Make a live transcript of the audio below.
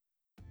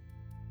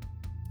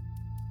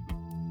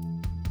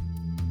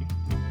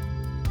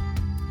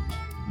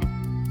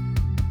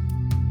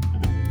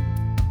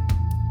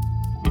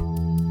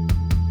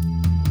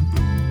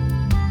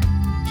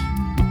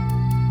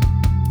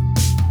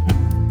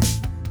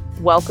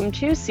Welcome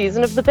to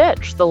Season of the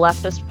Bitch, the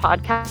leftist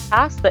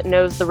podcast that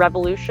knows the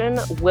revolution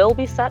will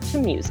be set to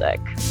music.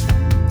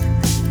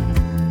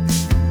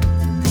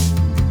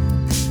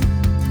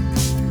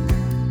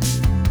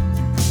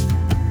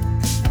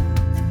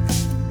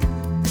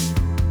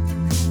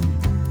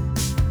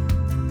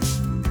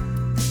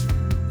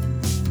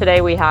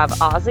 Today we have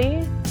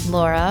Ozzy,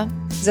 Laura,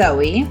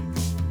 Zoe,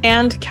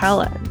 and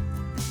Kellen.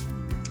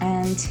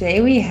 And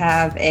today we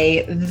have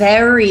a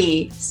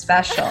very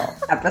special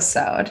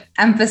episode.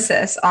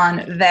 Emphasis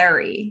on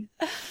very.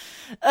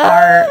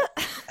 Our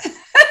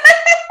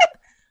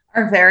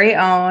very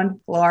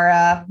own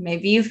Laura.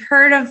 Maybe you've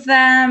heard of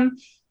them.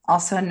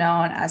 Also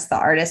known as the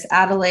artist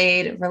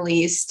Adelaide,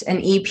 released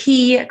an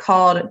EP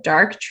called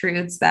Dark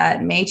Truths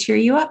that may cheer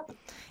you up.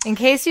 In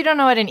case you don't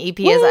know what an EP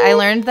is, I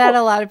learned that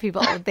a lot of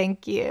people,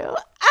 thank you.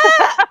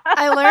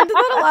 I learned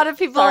that a lot of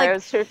people I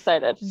was too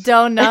excited.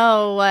 Don't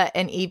know what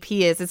an EP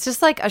is. It's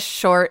just like a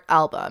short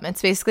album.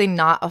 It's basically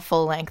not a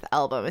full-length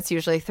album. It's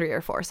usually 3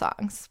 or 4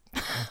 songs.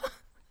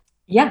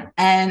 Yeah,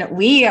 and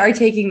we are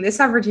taking this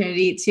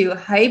opportunity to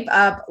hype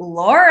up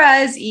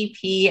Laura's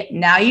EP.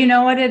 Now you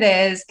know what it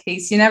is, in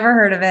case you never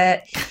heard of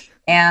it.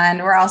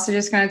 And we're also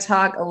just going to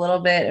talk a little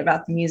bit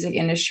about the music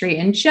industry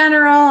in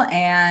general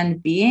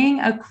and being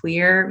a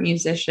queer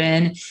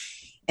musician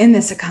in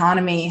this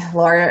economy.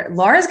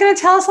 Laura's going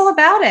to tell us all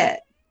about it.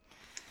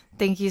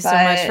 Thank you so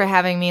much for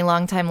having me,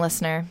 longtime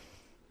listener.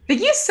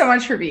 Thank you so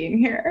much for being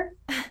here.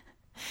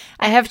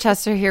 I have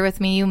Chester here with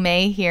me. You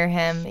may hear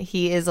him.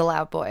 He is a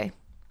loud boy.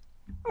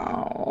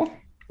 Oh,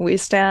 We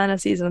stan a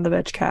Season of the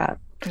Bitch cat.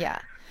 Yeah.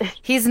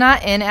 He's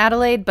not in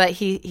Adelaide, but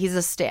he's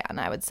a stan,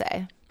 I would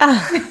say.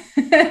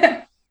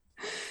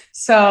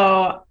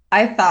 So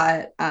I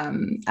thought,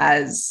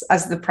 as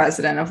the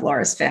president of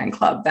Laura's fan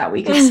club, that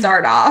we could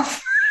start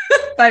off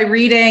by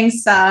reading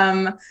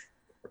some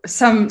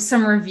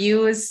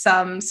reviews,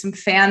 some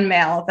fan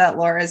mail that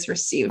Laura's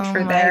received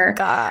for their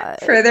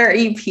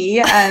EP.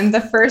 And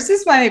the first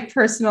is my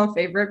personal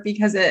favorite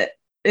because it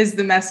is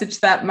the message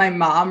that my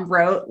mom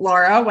wrote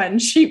Laura when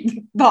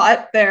she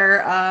bought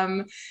their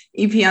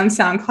EP on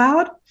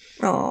SoundCloud.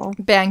 Oh,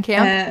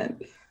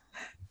 Bandcamp.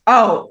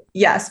 Oh,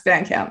 yes,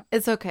 Bandcamp.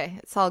 It's okay.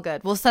 It's all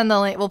good. We'll send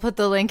the link. We'll put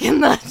the link in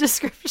the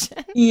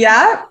description.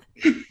 Yeah.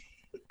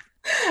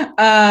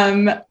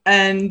 And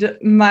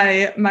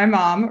my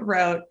mom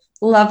wrote,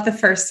 "Love the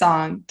first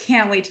song.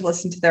 Can't wait to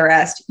listen to the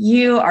rest.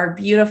 You are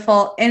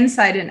beautiful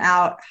inside and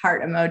out.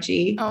 Heart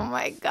emoji." Oh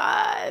my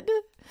God.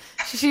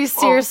 She's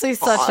seriously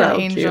such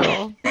an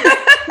angel.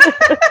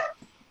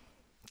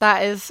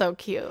 That is so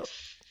cute.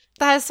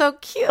 That is so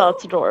cute.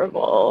 That's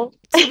adorable.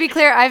 To be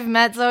clear, I've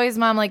met Zoe's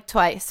mom like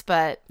twice,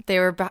 but they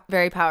were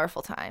very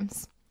powerful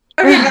times.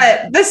 Okay,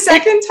 but the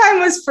second time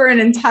was for an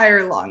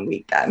entire long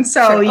weekend.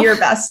 So you're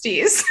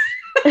besties.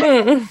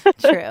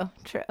 True.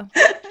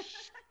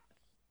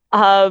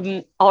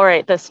 All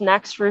right, this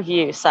next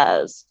review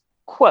says,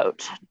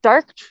 quote,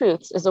 "Dark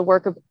Truths is a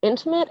work of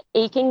intimate,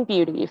 aching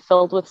beauty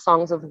filled with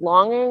songs of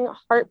longing,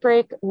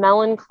 heartbreak,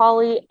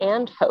 melancholy,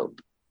 and hope.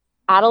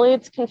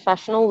 Adelaide's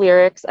confessional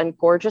lyrics and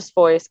gorgeous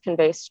voice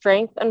convey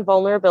strength and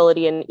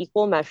vulnerability in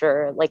equal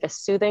measure, like a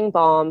soothing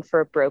balm for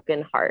a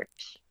broken heart."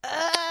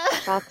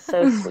 That's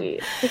so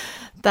sweet.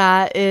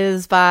 That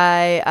is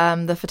by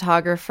the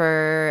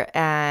photographer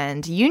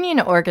and union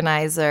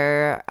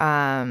organizer,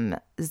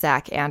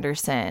 Zach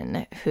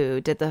Anderson, who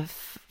did the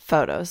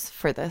photos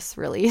for this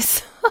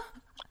release.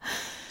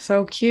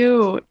 so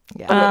cute.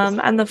 Yeah.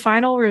 And the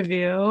final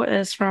review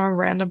is from a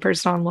random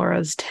person on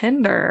Laura's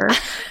Tinder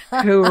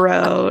who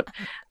wrote,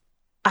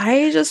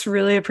 "I just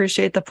really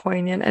appreciate the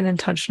poignant and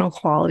intentional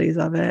qualities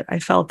of it. I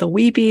felt the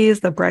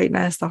weepies, the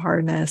brightness, the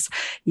hardness.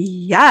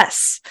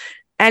 Yes.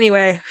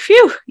 Anyway,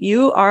 phew,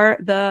 you are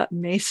the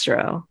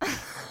maestro."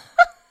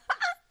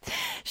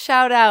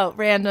 Shout out,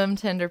 random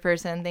Tinder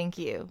person. Thank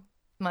you.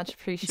 Much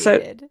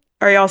appreciated. So,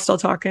 are y'all still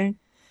talking?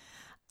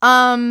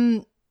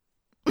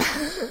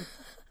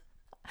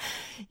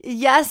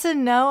 Yes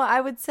and no,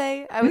 I would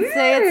say.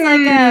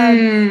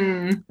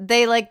 It's like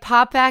they like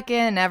pop back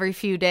in every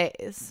few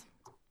days.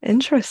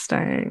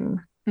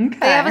 Interesting. Okay.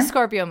 They have a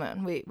Scorpio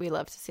moon. We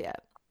love to see it.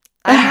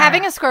 I'm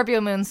having a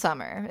Scorpio moon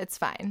summer. It's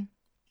fine.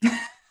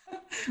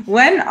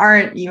 When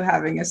aren't you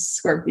having a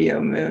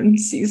Scorpio moon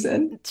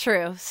season?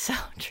 True. So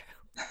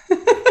true.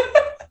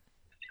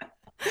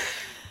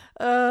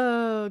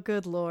 Oh,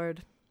 good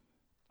Lord.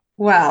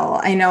 Well,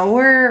 I know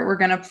we're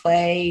going to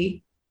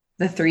play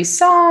the 3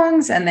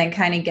 songs and then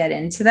kind of get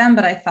into them.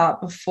 But I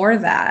thought before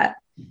that,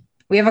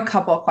 we have a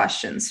couple of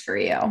questions for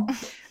you.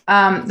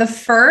 The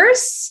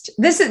first,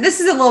 this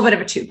is a little bit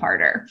of a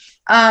 2-parter.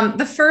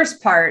 The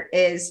first part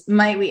is,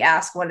 might we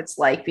ask what it's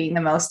like being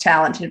the most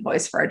talented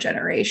voice for our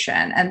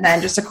generation? And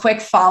then just a quick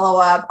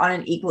follow-up on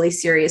an equally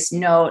serious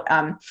note.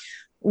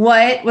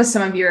 What was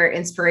some of your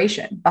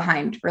inspiration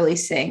behind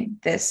releasing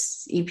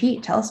this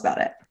EP? Tell us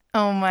about it.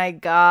 Oh my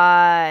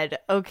God.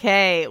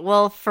 Okay.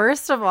 Well,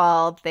 first of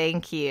all,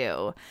 thank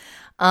you.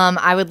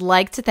 I would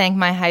like to thank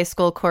my high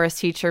school chorus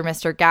teacher,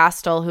 Mr.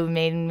 Gastel, who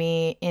made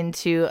me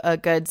into a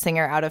good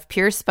singer out of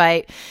pure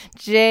spite.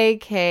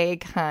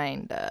 JK,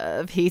 kind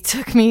of. He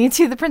took me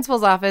to the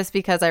principal's office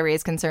because I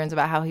raised concerns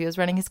about how he was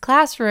running his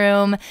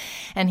classroom,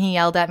 and he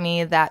yelled at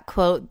me that,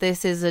 quote,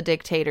 "This is a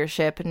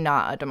dictatorship,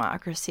 not a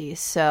democracy."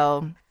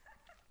 So...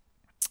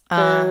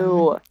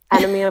 Ooh,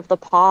 enemy of the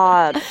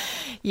pod.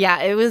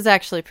 Yeah, it was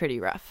actually pretty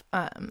rough.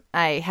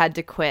 I had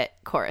to quit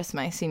chorus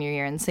my senior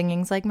year, and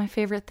singing's like my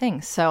favorite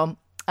thing. So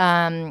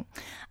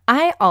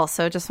I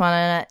also just want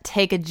to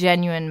take a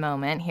genuine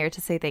moment here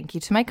to say thank you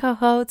to my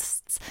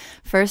co-hosts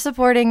for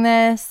supporting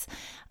this.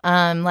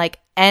 Like,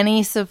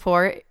 any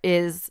support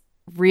is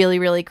really,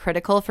 really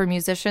critical for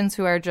musicians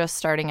who are just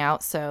starting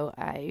out. So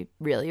I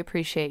really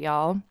appreciate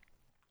y'all.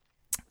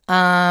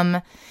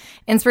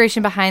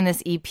 Inspiration behind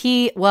this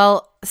EP.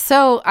 Well,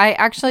 so I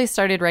actually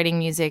started writing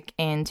music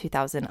in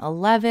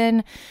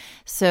 2011.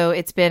 So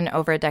it's been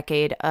over a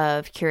decade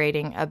of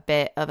curating a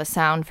bit of a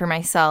sound for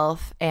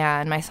myself,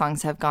 and my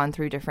songs have gone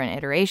through different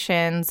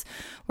iterations,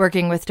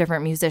 working with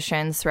different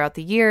musicians throughout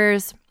the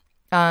years.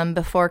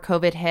 Before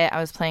COVID hit, I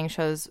was playing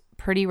shows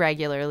pretty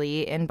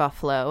regularly in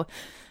Buffalo,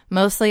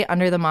 mostly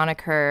under the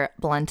moniker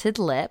Blunted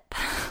Lip.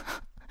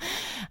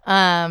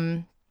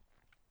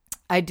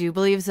 I do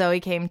believe Zoe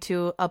came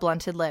to a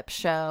Blunted Lip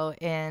show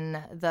in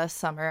the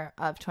summer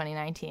of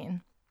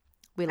 2019.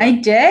 I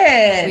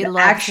did.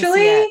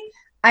 Actually,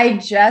 I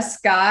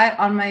just got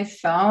on my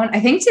phone, I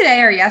think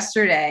today or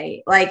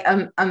yesterday, like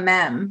a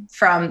meme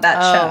from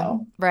that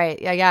show. Right.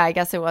 Yeah, I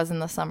guess it was in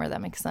the summer. That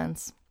makes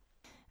sense.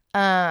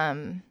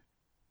 But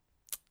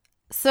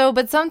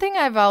something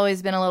I've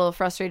always been a little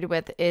frustrated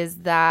with is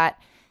that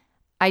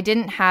I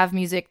didn't have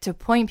music to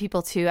point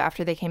people to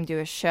after they came to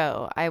a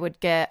show. I would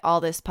get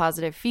all this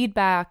positive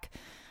feedback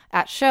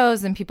at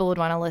shows and people would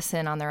want to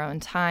listen on their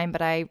own time,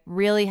 but I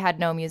really had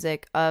no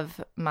music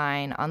of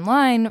mine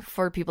online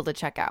for people to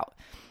check out.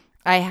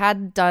 I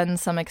had done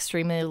some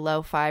extremely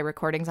lo-fi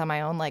recordings on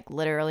my own, like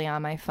literally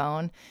on my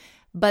phone,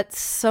 but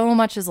so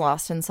much is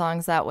lost in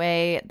songs that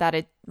way that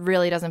it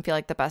really doesn't feel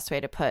like the best way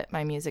to put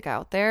my music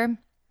out there.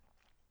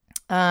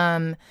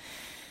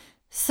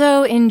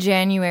 So in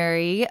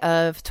January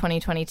of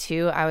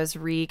 2022, I was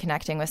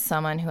reconnecting with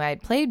someone who I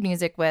had played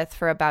music with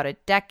for about a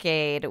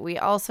decade. We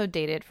also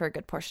dated for a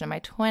good portion of my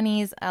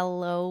 20s,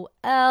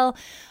 LOL,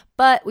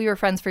 but we were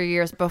friends for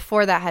years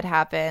before that had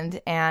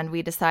happened, and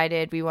we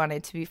decided we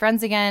wanted to be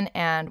friends again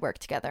and work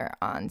together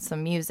on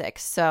some music.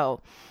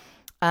 So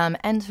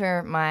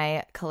enter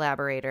my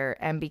collaborator,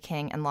 MB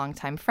King, and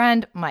longtime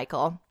friend,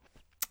 Michael.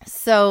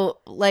 So,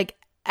 like,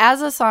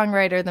 as a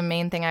songwriter, the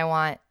main thing I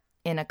want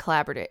in a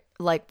collaborator,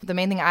 like the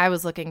main thing I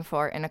was looking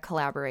for in a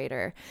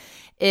collaborator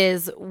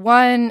is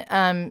one,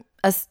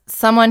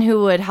 someone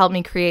who would help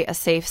me create a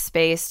safe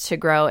space to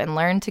grow and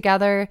learn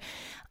together.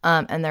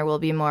 And there will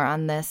be more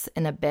on this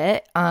in a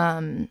bit.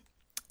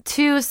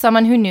 Two,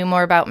 someone who knew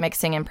more about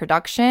mixing and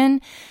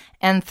production.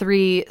 And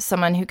three,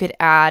 someone who could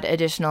add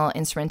additional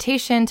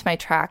instrumentation to my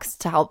tracks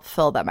to help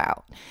fill them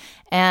out.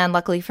 And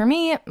luckily for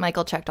me,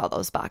 Michael checked all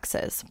those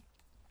boxes.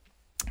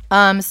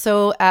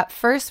 So at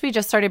first we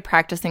just started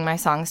practicing my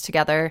songs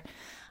together.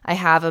 I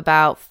have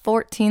about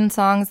 14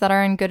 songs that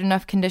are in good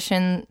enough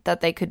condition that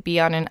they could be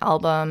on an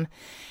album.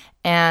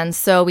 And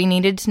so we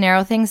needed to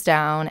narrow things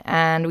down,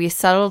 and we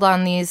settled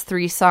on these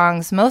 3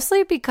 songs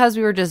mostly because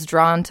we were just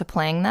drawn to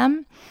playing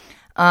them,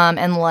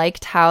 and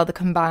liked how the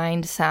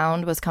combined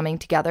sound was coming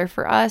together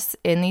for us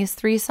in these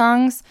 3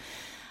 songs.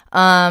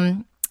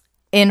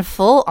 In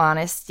full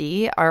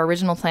honesty, our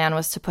original plan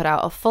was to put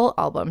out a full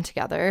album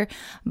together,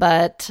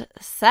 but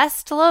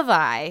c'est la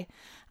vie.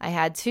 I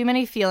had too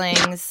many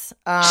feelings,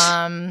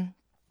 aka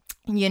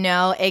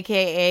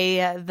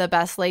the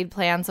best laid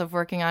plans of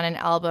working on an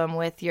album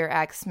with your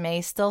ex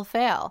may still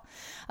fail.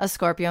 A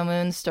Scorpio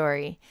moon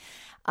story.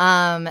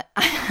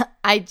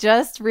 I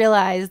just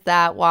realized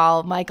that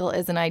while Michael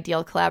is an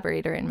ideal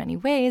collaborator in many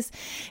ways,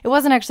 it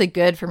wasn't actually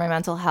good for my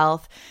mental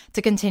health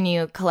to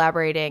continue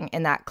collaborating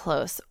in that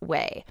close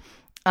way.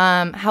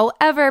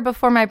 However,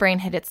 before my brain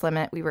hit its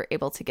limit, we were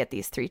able to get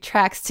these 3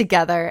 tracks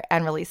together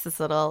and release this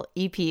little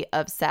EP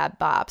of sad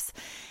bops.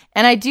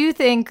 And I do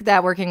think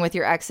that working with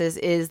your exes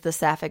is the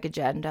sapphic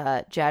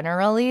agenda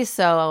generally,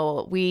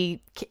 so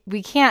we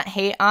can't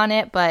hate on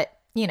it, but,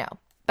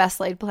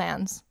 best laid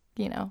plans,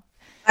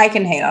 I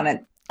can hate on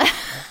it.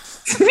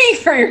 Speak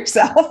for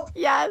yourself.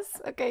 Yes.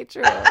 Okay,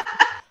 true.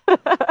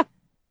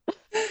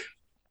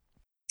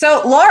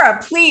 So,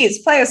 Laura, please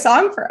play a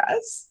song for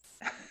us.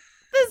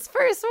 This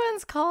first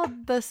one's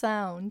called The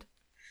Sound.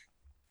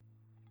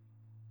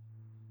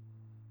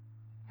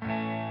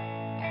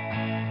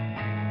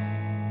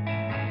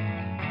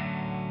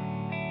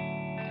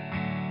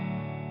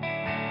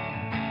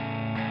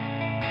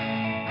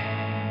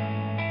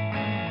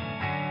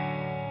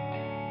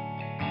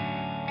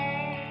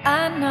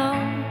 I know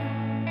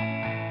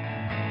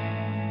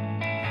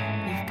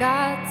you've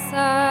got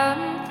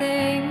some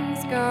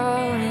things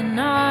going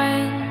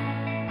on,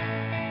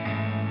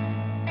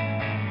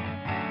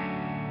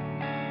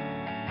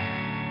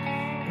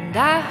 and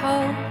I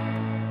hope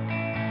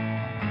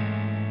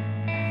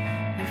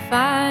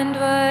find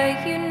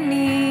what you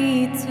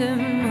need to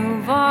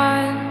move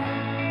on.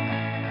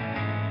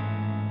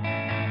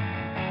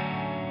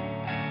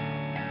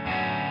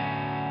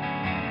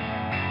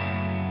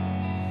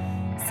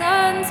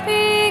 Sun's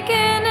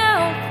peeking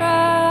out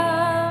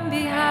from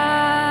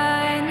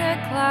behind the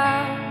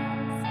clouds.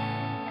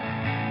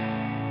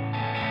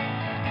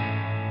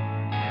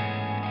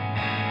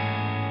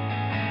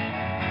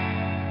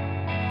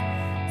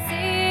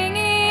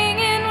 Singing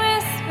in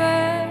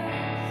whispers,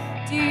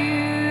 do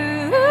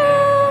you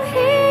hear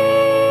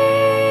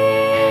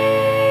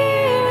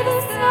the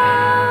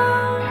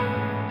sound?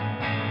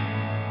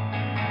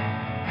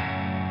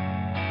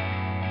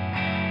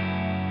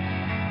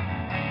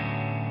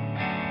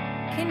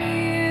 Can you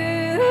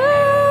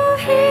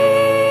hear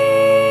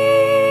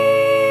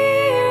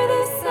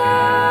the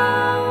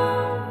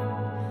sound?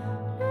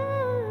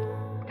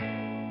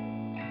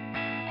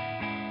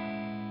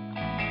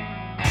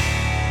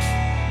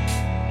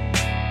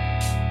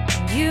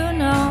 You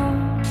know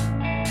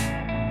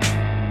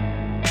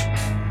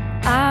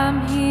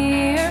I'm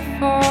here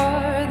for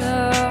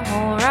the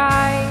whole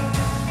ride.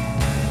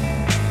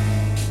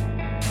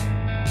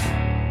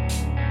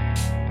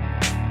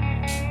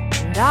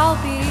 And I'll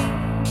be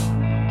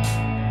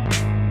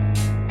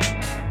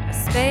a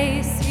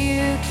space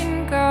you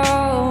can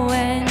go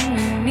when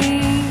you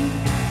need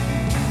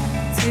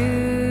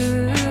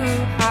to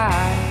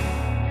hide.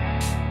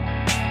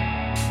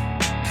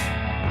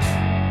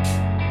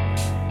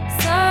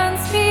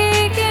 Sun's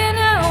peeking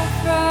out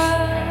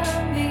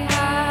from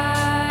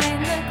behind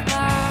the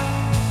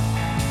clouds.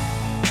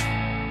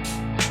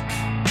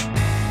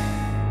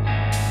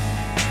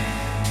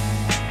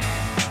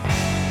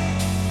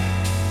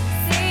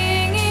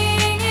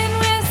 Singing in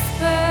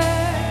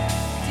whispers,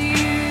 do you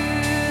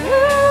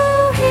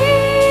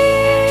hear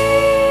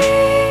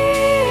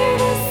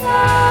the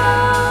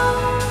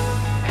sound?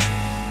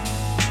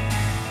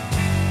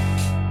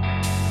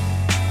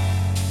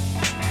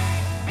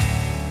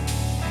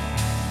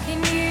 Can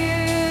you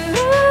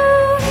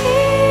hear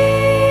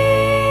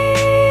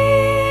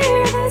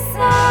the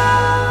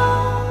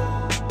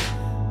sound?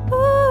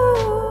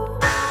 Ooh.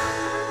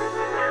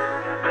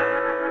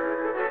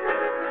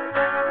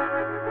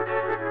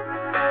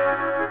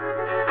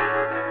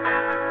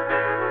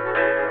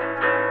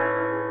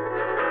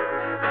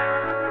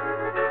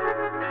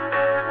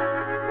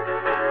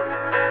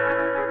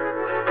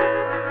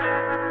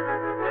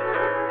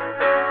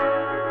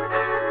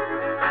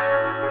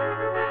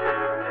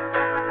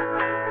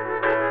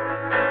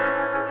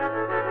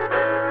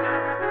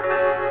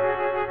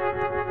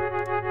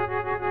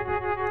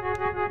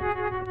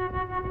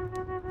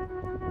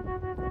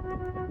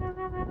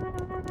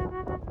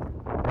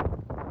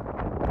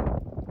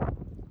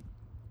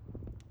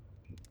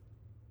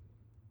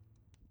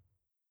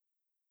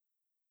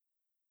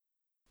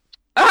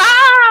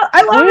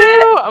 I love it.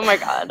 Woo! Oh my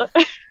God.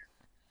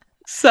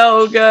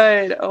 So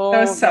good. Oh,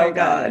 That was so my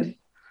God. good.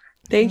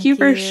 Thank you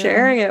for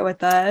sharing it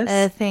with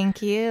us.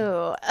 Thank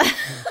you.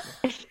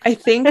 I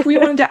think we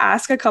wanted to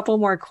ask a couple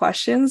more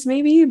questions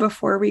maybe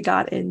before we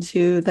got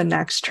into the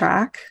next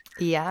track.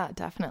 Yeah,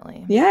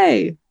 definitely.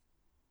 Yay.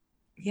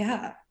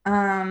 Yeah.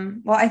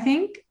 Well, I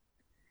think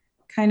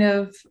kind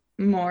of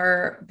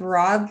more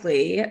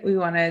broadly, we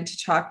wanted to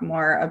talk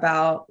more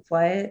about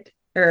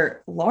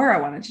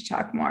Laura wanted to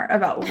talk more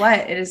about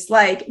what it is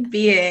like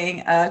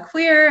being a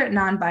queer,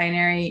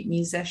 non-binary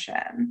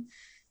musician.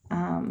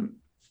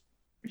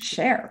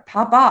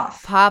 Pop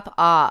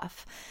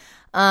off.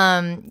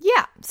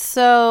 Yeah,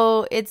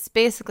 so it's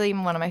basically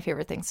one of my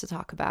favorite things to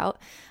talk about.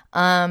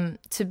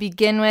 To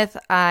begin with,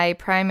 I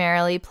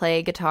primarily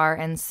play guitar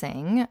and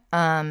sing.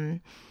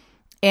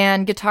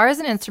 And guitar is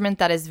an instrument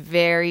that is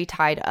very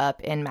tied up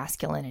in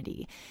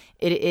masculinity.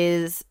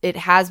 It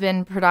has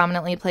been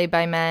predominantly played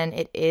by men.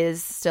 It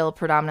is still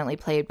predominantly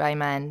played by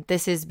men.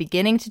 This is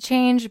beginning to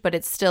change, but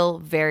it's still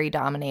very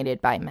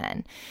dominated by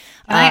men.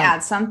 Can I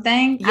add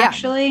something,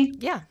 actually?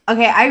 Yeah.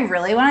 Okay, I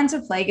really wanted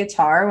to play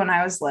guitar when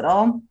I was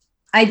little.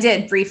 I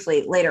did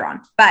briefly later on,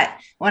 but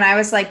when I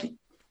was like,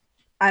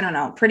 I don't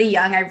know, pretty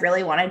young, I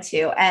really wanted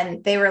to.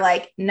 And they were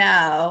like,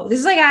 no, this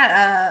is like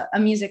at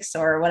a music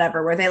store or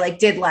whatever, where they like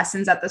did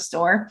lessons at the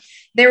store.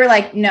 They were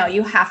like, no,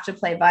 you have to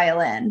play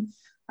violin.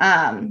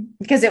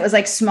 Because it was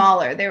like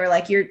smaller. They were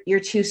like, you're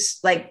too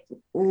like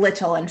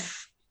little and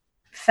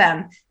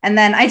femme. And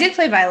then I did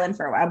play violin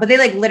for a while, but they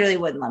like literally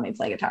wouldn't let me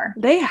play guitar.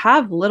 They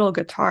have little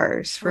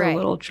guitars for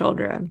little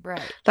children.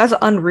 Right. That's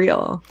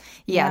unreal.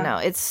 Yeah, no,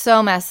 it's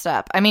so messed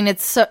up. I mean,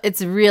 it's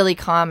really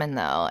common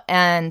though.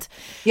 And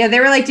yeah,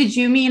 they were like, did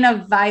you mean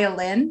a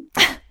violin?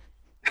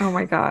 Oh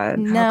my God.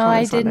 No,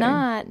 I did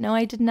not. No,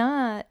 I did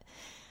not.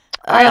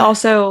 I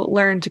also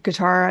learned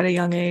guitar at a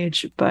young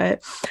age,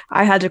 but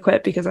I had to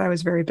quit because I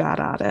was very bad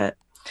at it.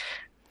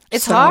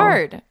 It's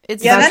hard.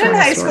 Then in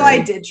high school, I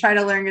did try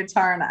to learn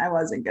guitar and I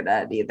wasn't good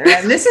at it either.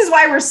 And this is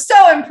why we're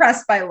so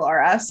impressed by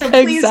Laura. So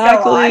please go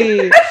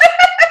on.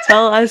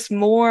 Tell us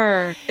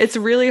more. It's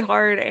really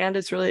hard, and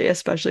it's really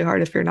especially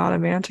hard if you're not a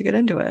man to get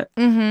into it.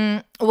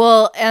 Mm-hmm.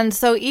 Well, and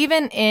so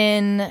even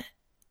in,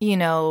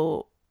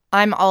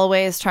 I'm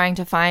always trying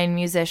to find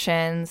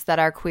musicians that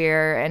are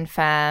queer and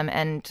femme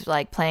and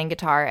like playing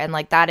guitar. And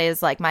like that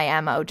is like my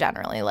MO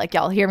generally. Like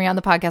y'all hear me on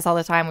the podcast all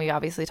the time. We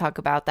obviously talk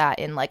about that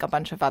in like a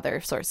bunch of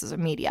other sources of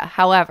media.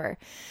 However,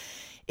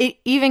 it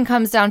even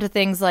comes down to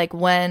things like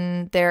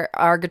when there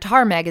are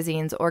guitar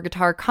magazines or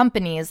guitar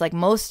companies, like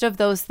most of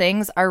those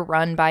things are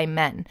run by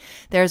men.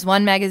 There's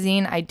one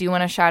magazine I do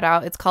want to shout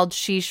out. It's called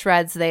She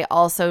Shreds. They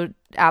also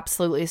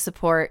absolutely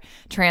support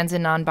trans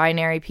and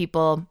non-binary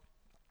people.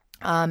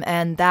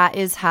 And that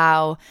is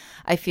how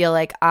I feel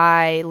like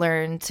I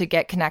learned to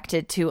get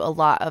connected to a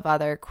lot of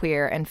other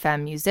queer and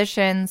femme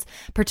musicians,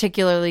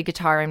 particularly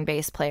guitar and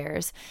bass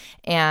players.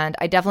 And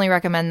I definitely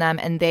recommend them.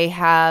 And they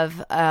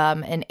have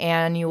an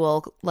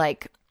annual,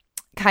 like,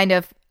 kind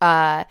of,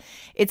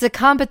 it's a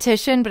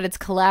competition, but it's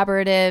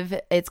collaborative.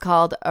 It's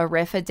called a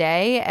riff a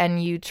day.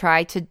 And you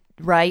try to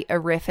write a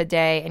riff a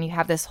day, and you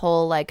have this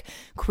whole like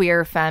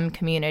queer femme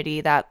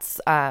community that's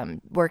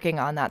working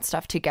on that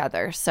stuff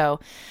together. So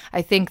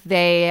I think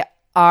they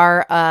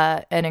are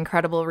an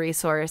incredible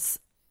resource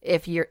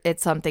if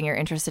it's something you're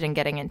interested in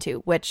getting into,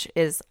 which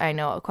is, I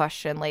know, a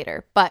question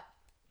later. But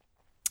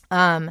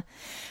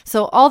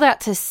so all that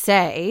to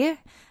say,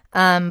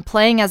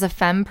 playing as a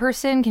femme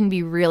person can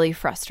be really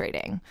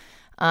frustrating.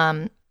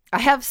 I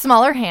have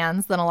smaller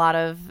hands than a lot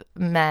of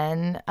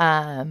men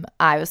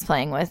I was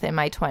playing with in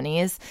my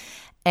 20s.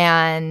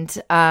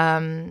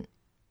 And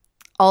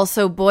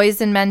also,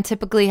 boys and men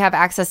typically have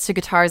access to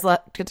guitar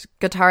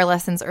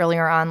lessons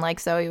earlier on,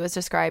 like Zoe was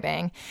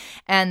describing.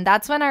 And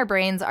that's when our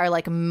brains are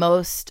like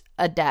most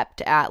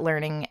adept at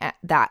learning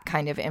that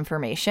kind of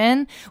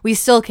information. We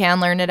still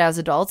can learn it as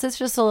adults. It's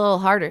just a little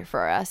harder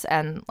for us.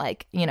 And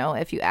like, you know,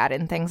 if you add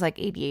in things like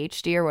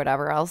ADHD or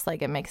whatever else,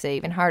 like it makes it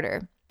even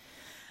harder.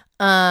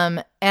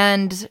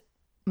 And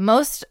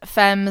most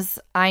femmes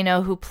I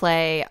know who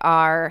play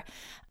are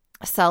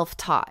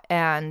self-taught,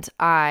 and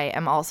I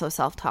am also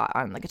self-taught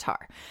on the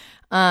guitar.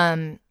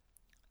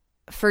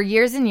 For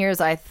years and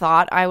years, I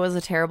thought I was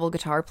a terrible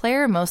guitar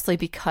player, mostly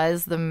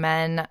because the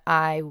men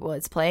I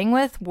was playing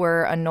with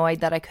were annoyed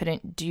that I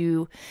couldn't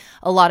do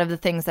a lot of the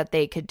things that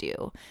they could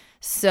do.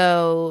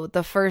 So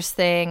the first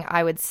thing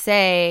I would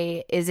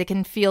say is it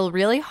can feel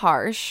really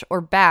harsh or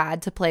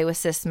bad to play with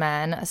cis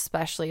men,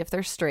 especially if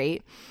they're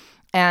straight.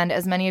 And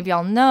as many of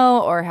y'all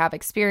know or have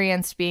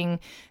experienced, being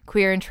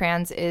queer and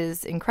trans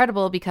is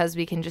incredible because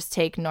we can just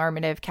take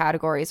normative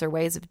categories or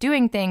ways of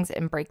doing things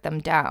and break them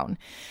down.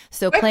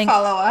 So Quick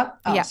follow-up.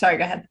 Oh, yeah. Sorry,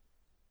 go ahead.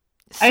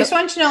 I just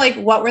want to know, like,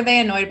 what were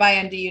they annoyed by,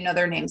 and do you know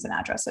their names and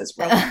addresses?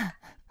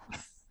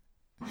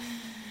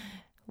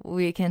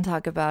 We can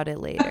talk about it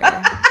later.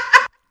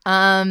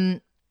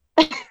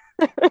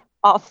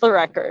 Off the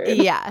record.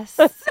 Yes.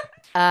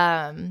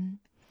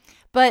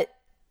 But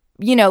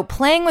you know,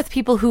 playing with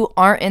people who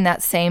aren't in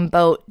that same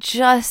boat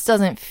just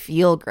doesn't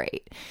feel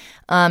great.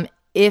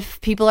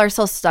 If people are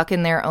still stuck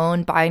in their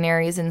own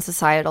binaries and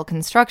societal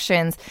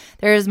constructions,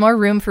 there is more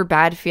room for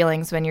bad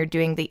feelings when you're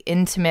doing the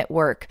intimate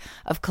work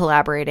of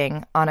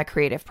collaborating on a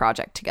creative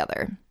project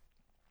together.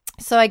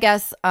 So I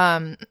guess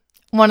one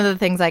of the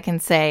things I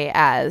can say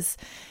as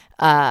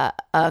a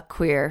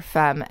queer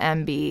femme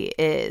MB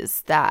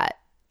is that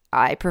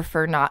I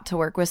prefer not to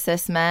work with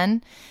cis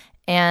men,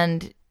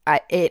 and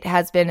it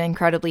has been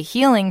incredibly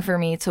healing for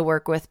me to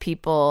work with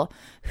people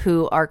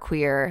who are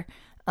queer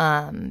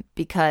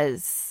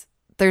because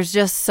there's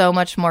just so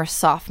much more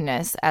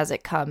softness as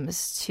it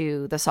comes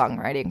to the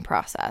songwriting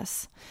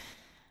process.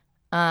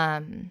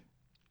 And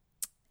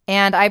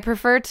I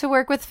prefer to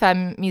work with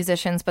femme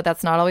musicians, but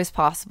that's not always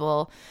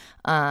possible.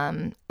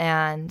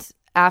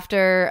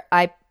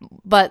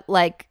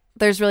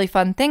 There's really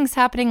fun things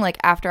happening. Like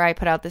after I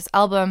put out this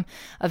album,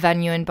 a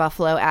venue in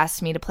Buffalo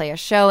asked me to play a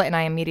show, and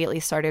I immediately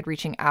started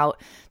reaching out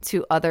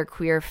to other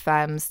queer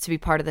femmes to be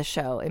part of the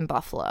show in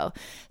Buffalo.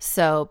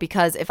 So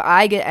because if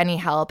I get any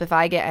help, if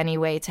I get any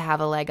way to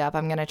have a leg up,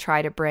 I'm going to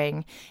try to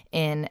bring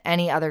in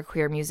any other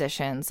queer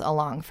musicians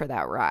along for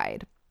that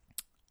ride.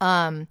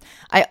 I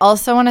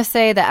also want to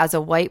say that as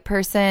a white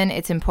person,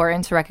 it's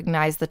important to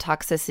recognize the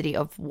toxicity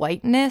of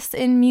whiteness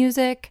in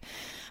music.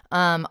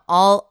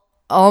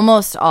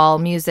 Almost all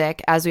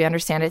music, as we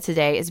understand it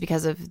today, is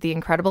because of the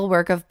incredible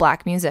work of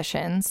Black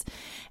musicians.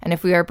 And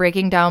if we are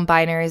breaking down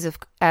binaries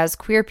as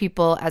queer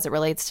people as it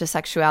relates to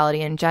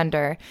sexuality and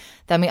gender,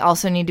 then we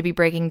also need to be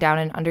breaking down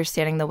and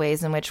understanding the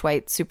ways in which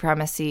white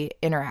supremacy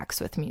interacts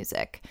with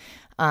music.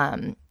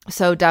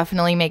 So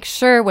definitely make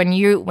sure one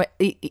thing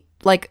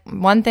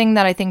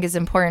that I think is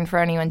important for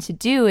anyone to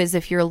do is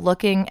if you're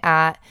looking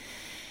at,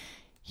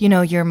 you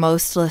know, your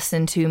most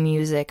listened to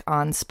music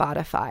on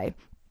Spotify,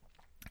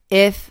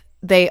 if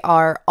they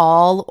are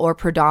all or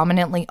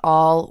predominantly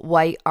all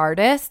white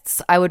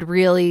artists, I would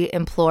really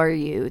implore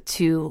you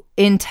to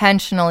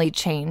intentionally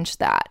change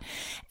that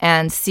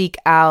and seek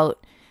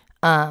out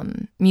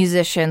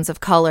musicians of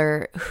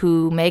color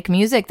who make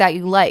music that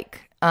you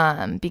like,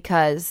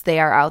 because they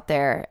are out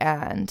there,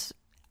 and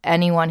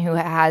anyone who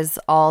has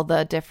all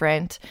the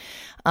different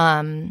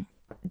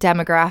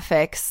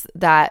demographics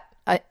that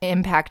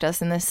impact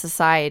us in this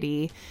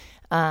society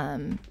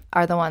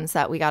are the ones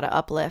that we got to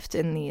uplift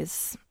in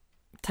these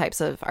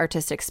types of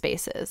artistic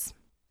spaces.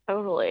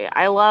 Totally.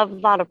 I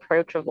love that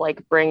approach of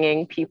like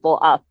bringing people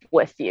up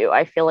with you.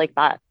 I feel like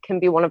that can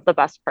be one of the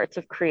best parts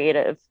of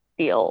creative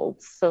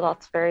fields. So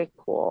that's very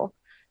cool.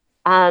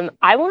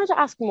 I wanted to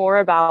ask more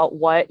about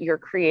what your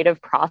creative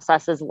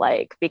process is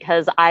like,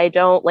 because I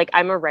don't like,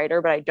 I'm a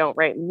writer, but I don't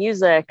write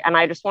music. And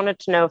I just wanted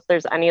to know if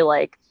there's any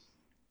like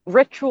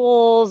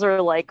rituals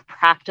or like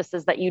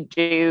practices that you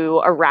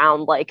do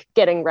around like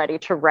getting ready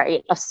to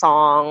write a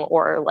song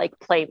or like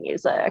play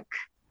music.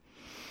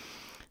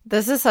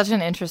 This is such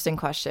an interesting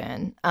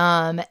question.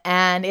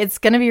 And it's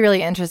going to be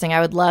really interesting. I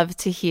would love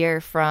to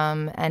hear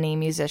from any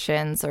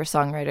musicians or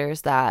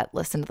songwriters that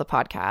listen to the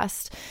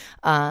podcast,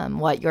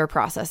 what your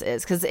process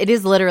is, because it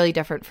is literally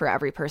different for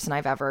every person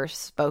I've ever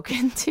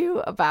spoken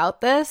to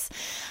about this.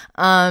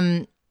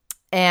 And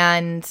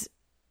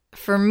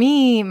for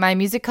me, my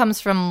music comes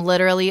from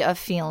literally a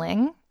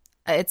feeling.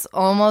 It's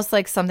almost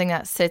like something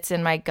that sits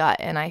in my gut,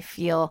 and I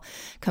feel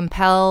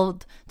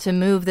compelled to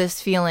move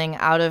this feeling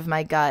out of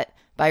my gut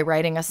by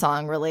writing a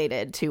song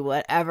related to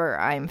whatever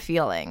I'm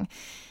feeling.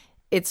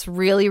 It's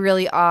really,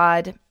 really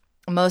odd.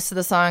 Most of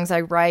the songs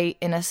I write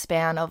in a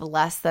span of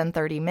less than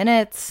 30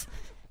 minutes.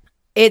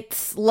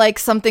 It's like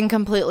something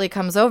completely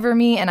comes over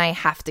me and I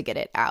have to get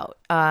it out.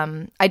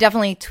 I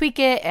definitely tweak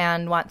it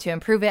and want to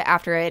improve it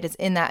after it is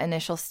in that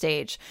initial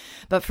stage.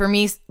 But for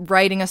me,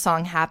 writing a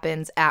song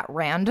happens at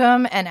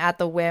random and at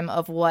the whim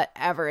of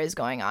whatever is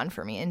going on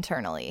for me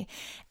internally.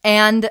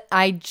 And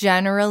I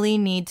generally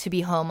need to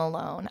be home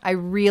alone. I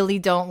really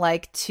don't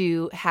like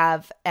to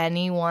have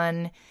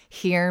anyone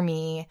hear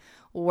me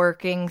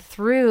working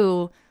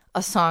through a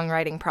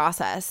songwriting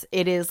process.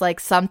 It is like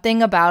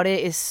something about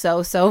it is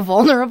so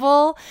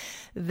vulnerable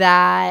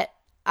that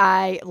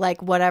I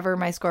like whatever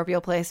my Scorpio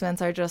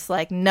placements are just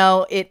like,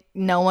 no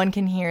one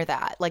can hear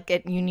that. Like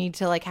you need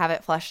to like have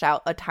it fleshed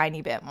out a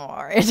tiny bit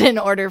more in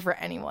order for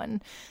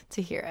anyone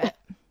to hear it.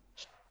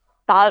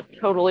 That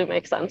totally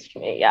makes sense to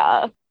me.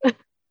 Yeah.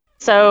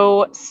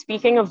 So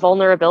speaking of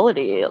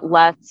vulnerability,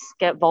 let's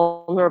get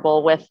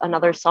vulnerable with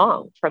another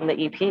song from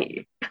the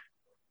EP.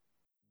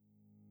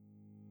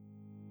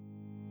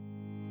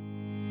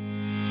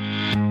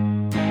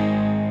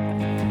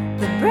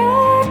 The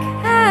brick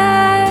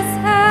has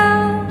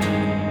held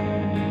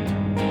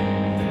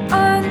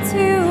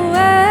onto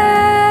its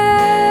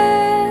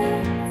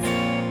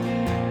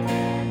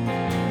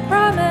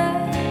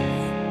promise.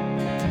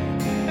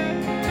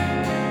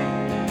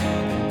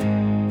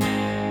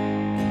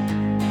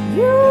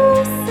 You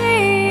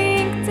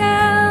sink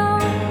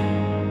down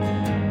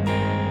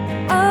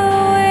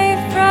away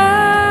from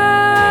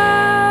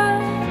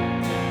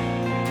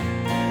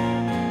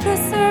the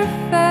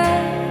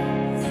surface.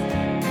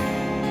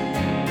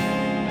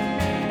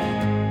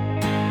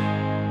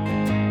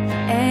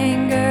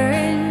 Anger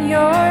in your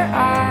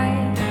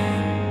eyes,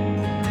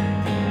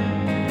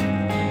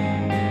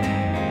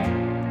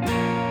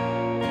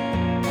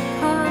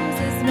 comes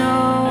as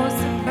no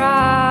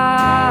surprise.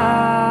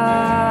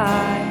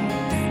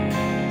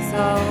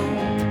 So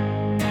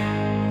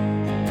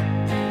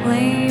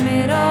blame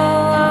it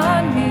all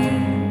on me.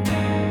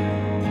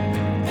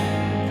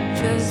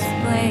 Just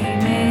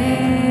blame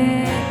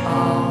it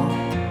all.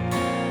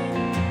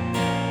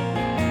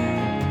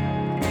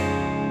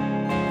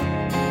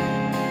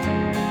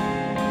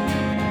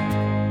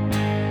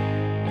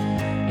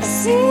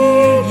 See,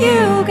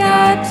 you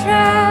got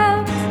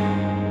trapped.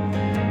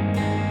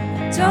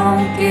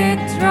 Don't get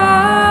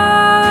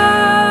drawn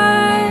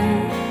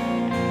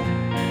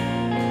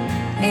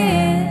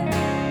in.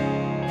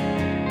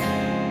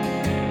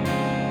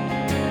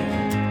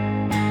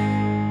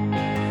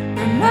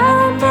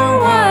 Remember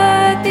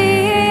what the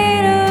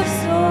Eight of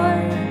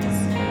Swords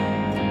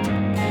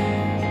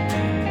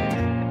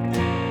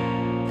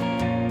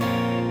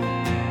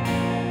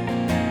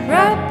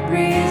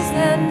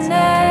represented.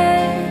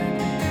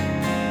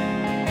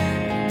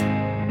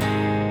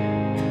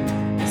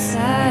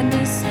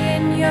 Sadness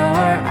in your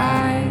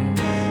eyes,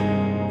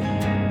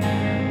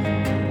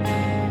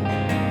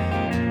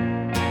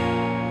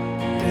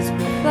 is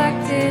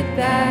reflected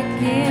back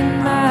in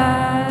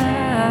mine.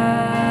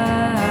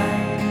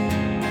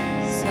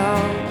 So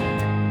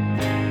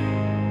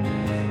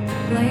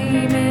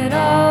blame it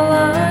all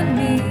on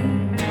me.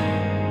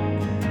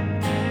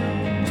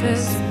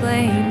 Just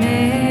blame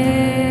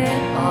it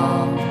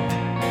all.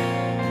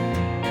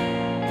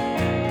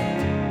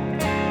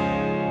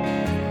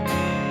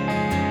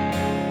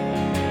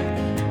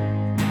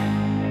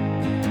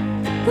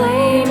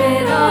 Blame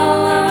it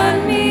all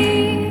on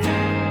me.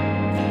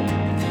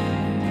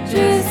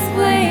 Just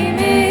blame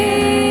it.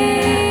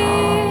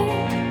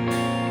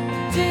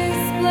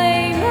 Just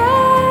blame it.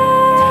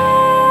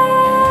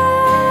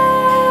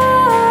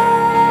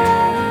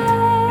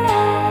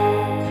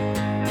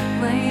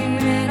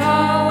 Blame it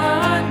all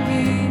on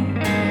me.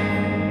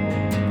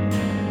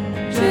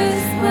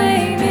 Just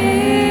blame it.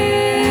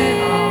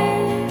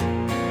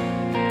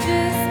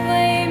 Just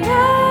blame it.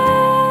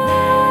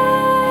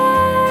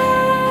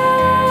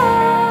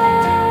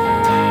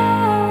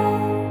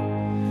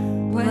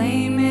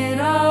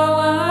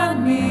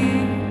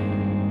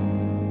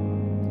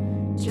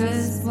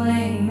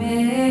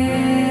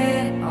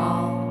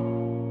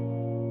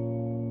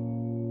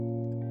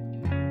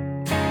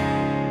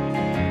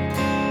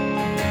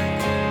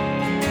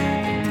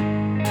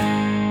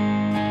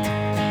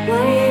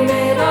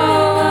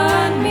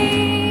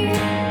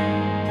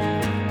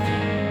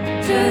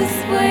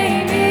 Just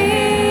blame me.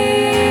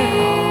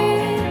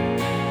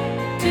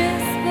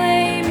 Just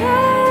blame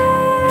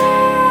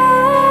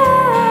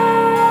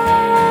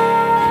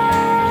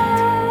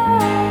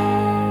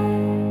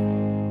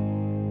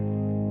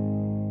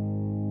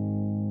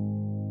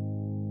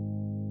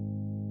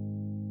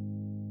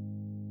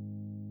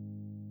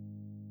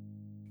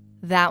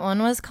That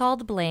one was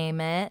called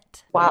Blame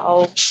It.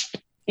 Wow.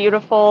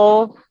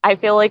 Beautiful. I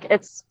feel like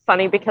it's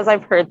funny because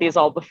I've heard these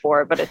all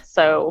before, but it's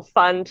so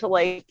fun to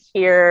like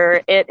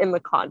hear it in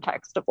the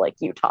context of like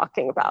you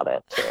talking about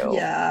it too.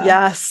 Yeah.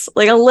 Yes,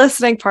 like a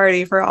listening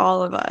party for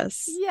all of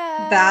us.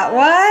 Yeah. That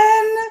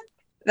one,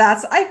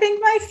 that's, I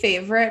think, my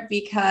favorite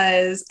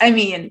because, I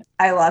mean,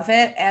 I love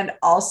it. And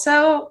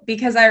also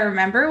because I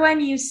remember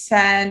when you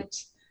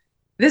sent,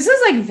 this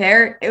is like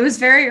it was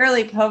very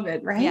early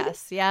COVID, right?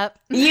 Yes. Yep.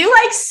 You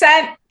like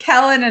sent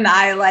Kellen and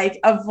I like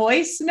a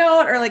voice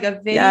note or like a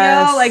video.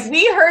 Yes. Like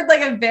we heard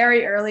like a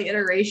very early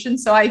iteration.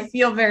 So I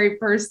feel very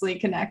personally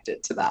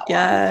connected to that one.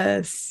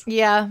 Yes.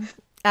 Yeah,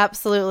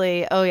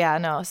 absolutely. Oh yeah,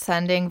 no,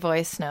 sending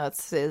voice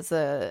notes is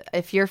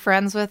if you're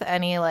friends with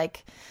any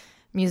like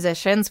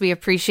musicians, we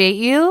appreciate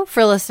you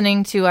for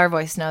listening to our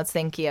voice notes.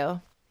 Thank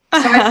you. So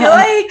I feel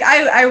like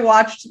I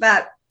watched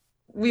that.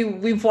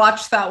 We've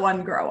watched that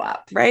one grow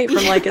up. Right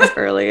from like its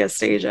earliest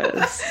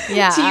stages.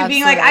 Yeah. To you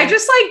being like, I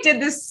just like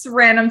did this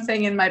random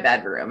thing in my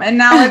bedroom, and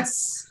now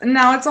it's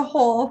a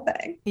whole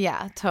thing,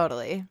 Yeah,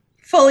 totally.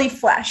 fully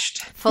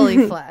fleshed.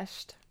 Fully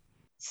fleshed.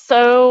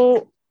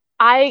 So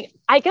I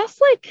guess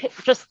like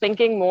just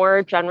thinking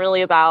more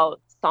generally about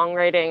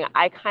songwriting,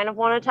 I kind of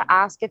wanted to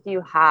ask if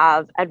you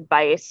have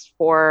advice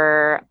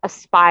for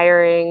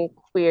aspiring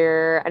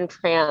queer and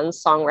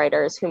trans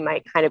songwriters who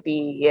might kind of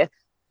be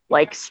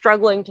like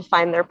struggling to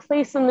find their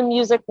place in the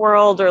music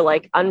world or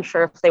like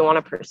unsure if they want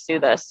to pursue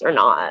this or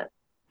not.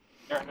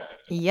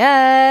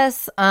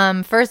 Yes.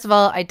 First of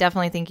all, I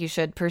definitely think you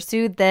should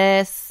pursue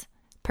this.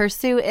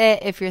 Pursue it.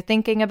 If you're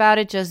thinking about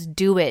it, just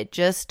do it.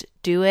 Just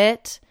do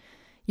it.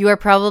 You are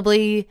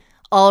probably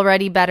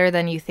already better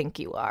than you think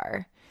you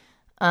are.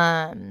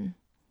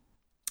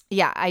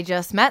 Yeah, I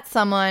just met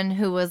someone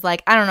who was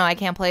like, I don't know, I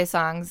can't play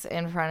songs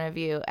in front of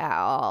you at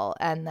all.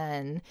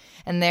 And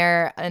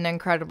they're an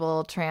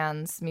incredible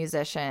trans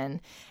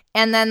musician.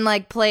 And then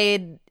like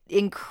played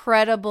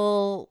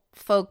incredible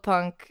folk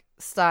punk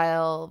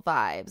style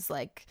vibes.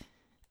 Like,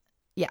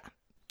 yeah.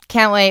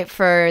 Can't wait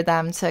for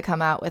them to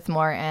come out with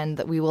more, and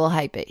that we will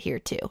hype it here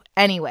too.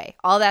 Anyway,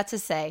 all that to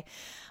say,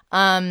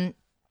 the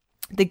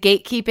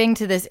gatekeeping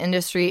to this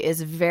industry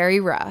is very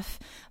rough.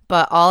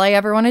 But all I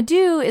ever want to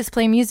do is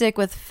play music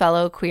with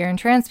fellow queer and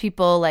trans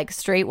people like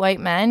straight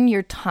white men.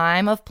 Your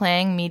time of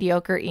playing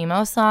mediocre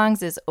emo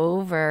songs is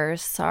over.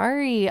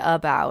 Sorry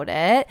about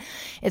it.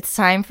 It's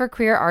time for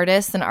queer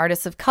artists and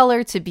artists of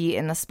color to be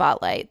in the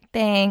spotlight.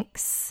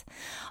 Thanks.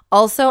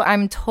 Also,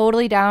 I'm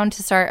totally down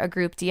to start a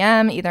group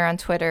DM either on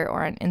Twitter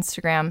or on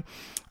Instagram.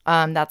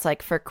 That's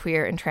like for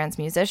queer and trans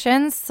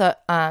musicians. So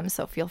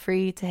feel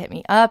free to hit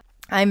me up.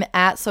 I'm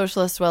at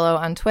Socialist Willow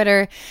on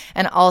Twitter,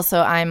 and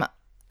also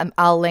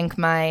I'll link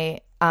my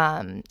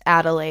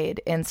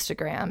Adelaide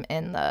Instagram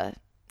in the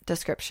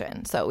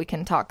description so we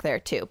can talk there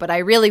too. But I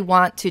really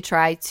want to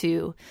try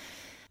to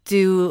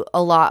do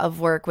a lot of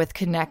work with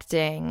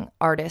connecting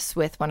artists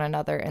with one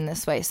another in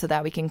this way so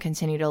that we can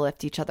continue to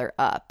lift each other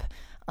up.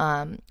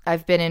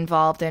 I've been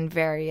involved in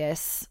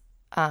various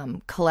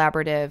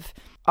collaborative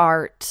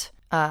art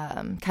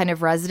kind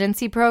of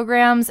residency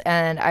programs,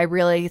 and I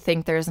really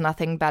think there's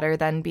nothing better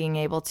than being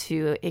able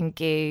to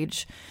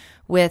engage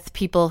with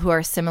people who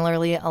are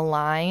similarly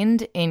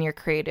aligned in your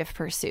creative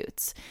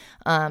pursuits.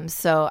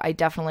 So I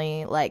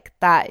definitely like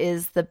that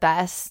is the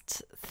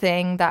best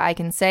thing that I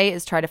can say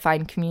is try to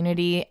find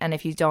community. And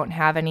if you don't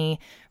have any,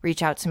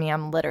 reach out to me.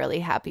 I'm literally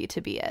happy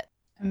to be it.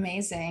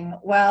 Amazing.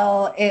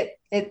 Well,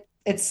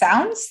 it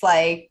sounds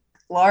like,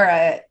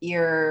 Laura,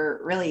 you're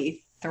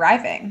really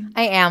thriving.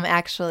 I am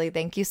actually.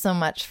 Thank you so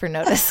much for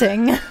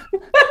noticing.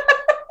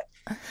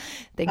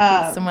 Thank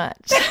you so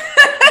much.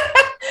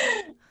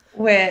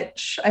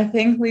 Which I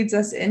think leads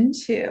us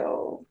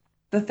into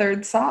the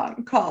third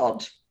song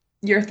called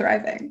You're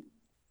Thriving.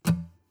 When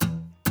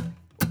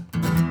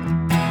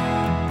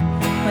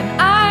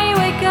I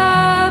wake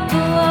up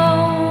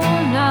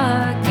alone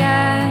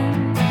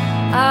again,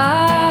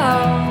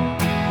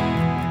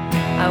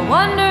 I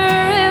wonder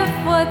if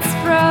what's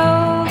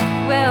broke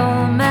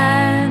will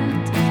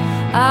mend.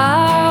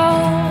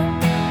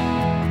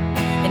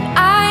 And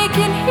I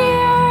can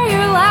hear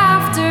your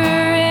laughter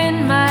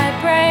in my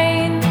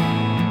brain.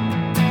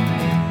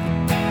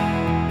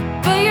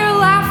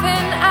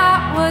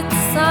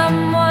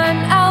 Someone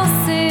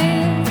else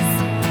is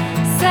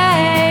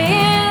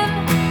saying,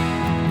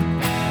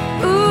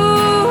 ooh,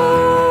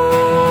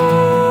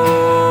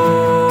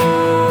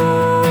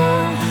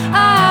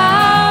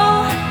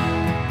 oh,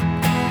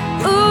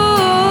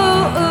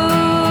 ooh,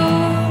 ooh.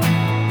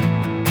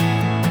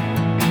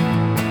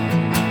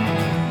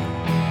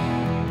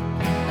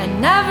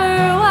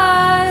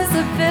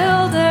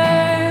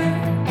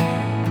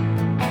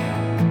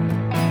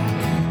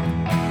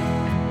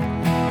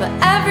 but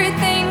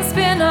everything's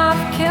been off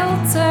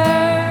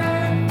kilter.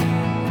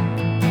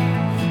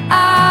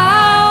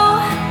 Oh,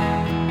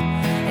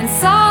 and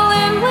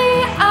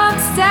solemnly I'm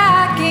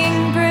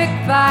stacking brick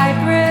by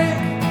brick,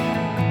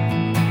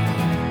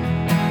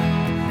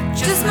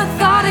 just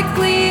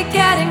methodically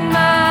getting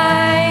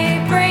my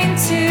brain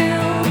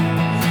to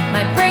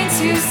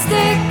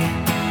stick.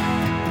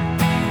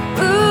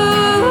 Ooh,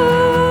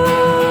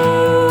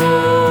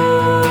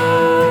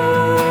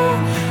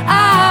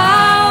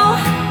 oh,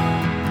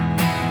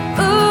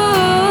 ooh,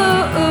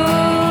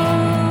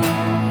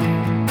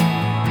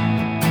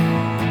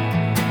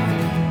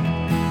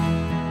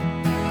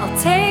 I'll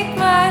take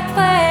my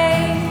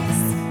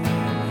place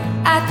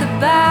at the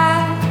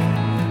back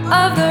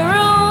of the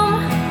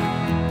room,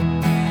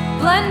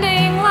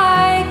 blending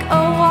like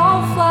a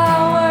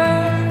wallflower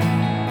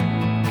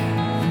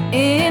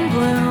in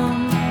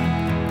bloom.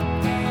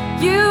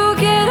 You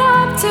get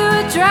up to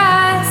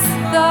address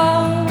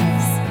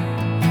those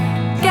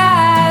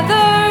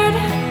gathered,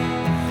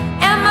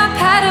 and my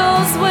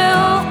petals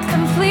will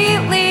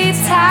completely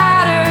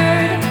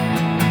tattered.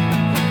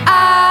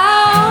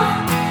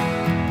 Oh,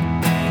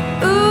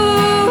 ooh,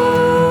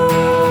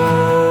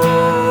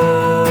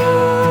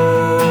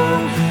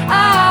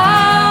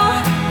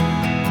 oh,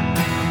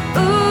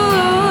 ooh.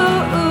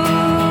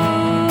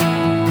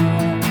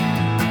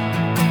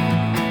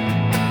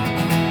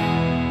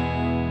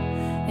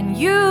 And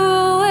you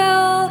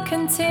will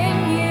continue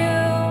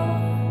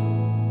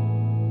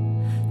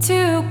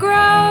to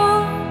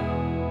grow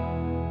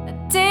a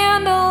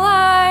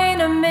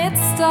dandelion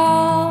amidst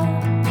all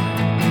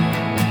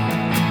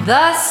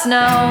the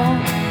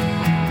snow,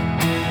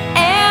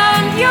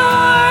 and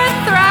you're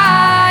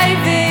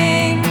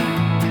thriving.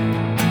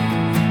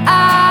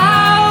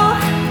 Oh,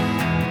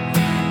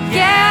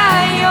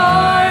 yeah,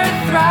 you're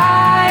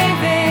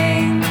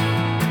thriving.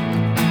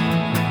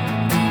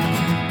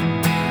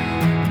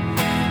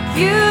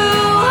 You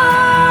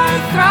are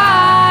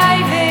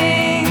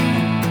thriving.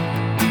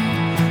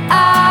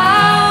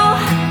 Oh,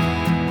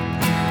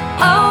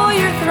 oh,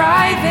 you're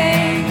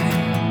thriving.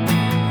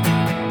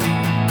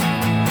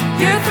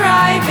 You're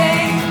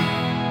thriving.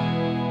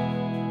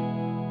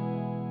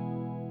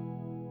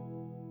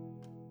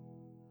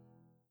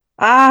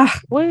 Ah,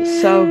 so Woo!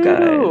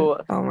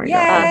 good. Oh my god.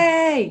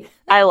 Yay!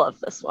 I love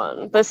this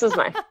one. This is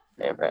my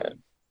favorite.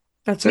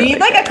 That's We really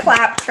need like good. a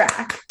clap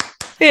track.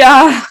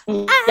 Yeah.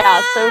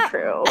 Yeah, so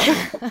true.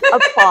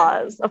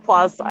 Applause.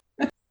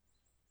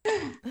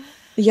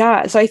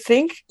 Yeah. So I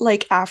think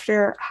like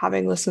after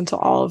having listened to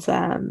all of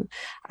them,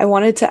 I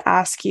wanted to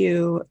ask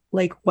you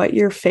like what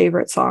your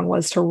favorite song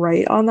was to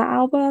write on the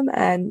album,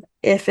 and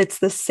if it's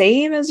the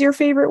same as your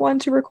favorite one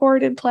to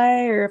record and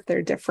play, or if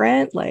they're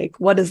different. Like,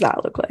 what does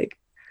that look like?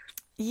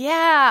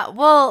 Yeah,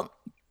 well,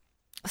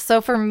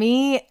 so for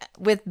me,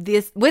 with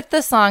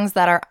the songs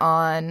that are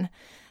on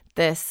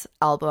this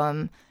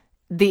album,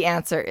 the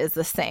answer is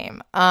the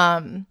same.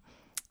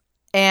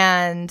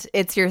 And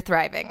it's You're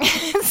Thriving.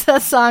 It's a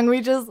song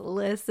we just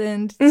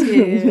listened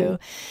to.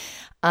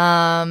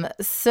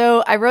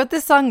 So I wrote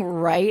this song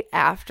right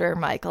after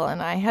Michael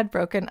and I had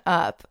broken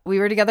up. We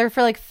were together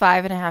for like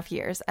 5.5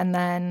 years, and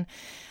then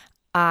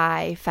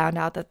I found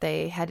out that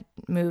they had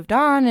moved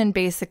on, and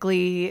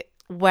basically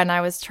when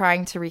I was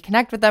trying to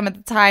reconnect with them at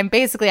the time,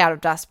 basically out of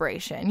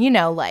desperation, you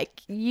know,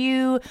 like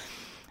you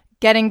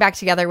getting back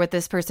together with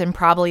this person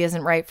probably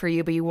isn't right for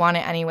you, but you want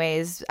it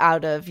anyways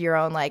out of your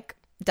own like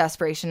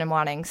desperation and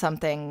wanting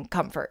something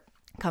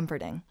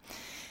comforting.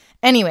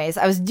 Anyways,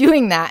 I was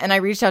doing that, and I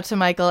reached out to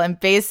Michael and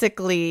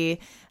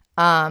basically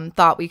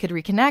thought we could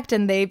reconnect,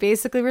 and they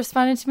basically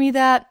responded to me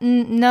that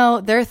no,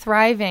 they're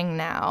thriving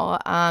now.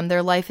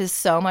 Their life is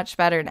so much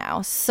better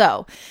now.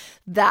 So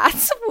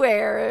that's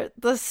where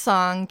the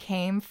song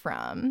came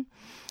from.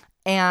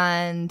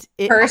 And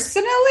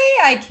Personally,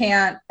 I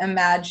can't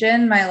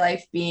imagine my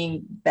life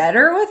being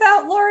better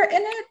without Laura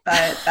in it,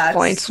 but that's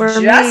Points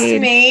were just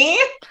made.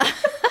 me.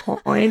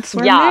 Points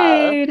were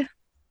Yeah. made.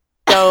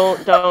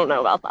 Don't know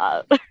about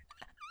that.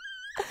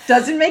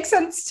 Doesn't make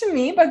sense to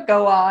me, but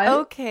go on.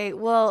 Okay,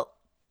 well,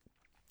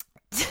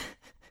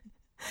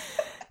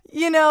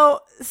 you know,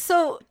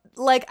 so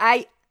like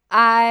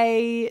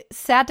I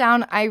sat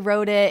down, I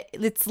wrote it.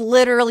 It's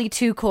literally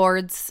 2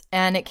 chords,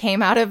 and it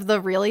came out of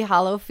the really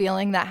hollow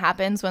feeling that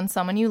happens when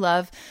someone you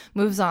love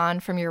moves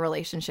on from your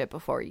relationship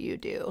before you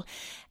do.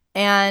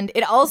 And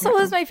it also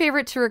was my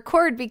favorite to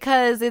record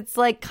because it's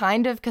like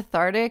kind of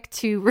cathartic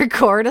to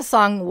record a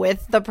song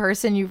with the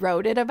person you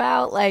wrote it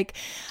about. Like,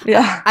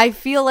 Yeah. I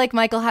feel like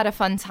Michael had a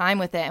fun time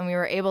with it, and we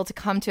were able to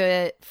come to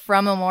it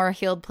from a more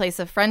healed place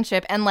of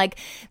friendship. And like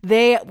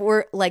they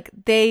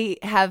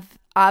have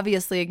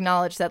obviously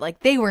acknowledged that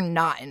like they were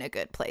not in a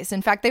good place.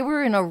 In fact, they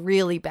were in a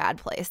really bad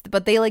place,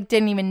 but they like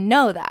didn't even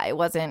know that. It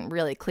wasn't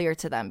really clear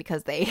to them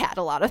because they had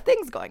a lot of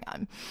things going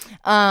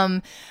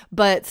on.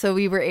 But so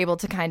we were able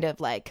to kind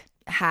of like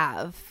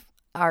have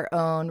our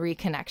own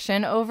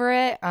reconnection over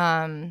it.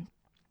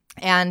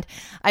 And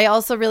I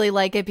also really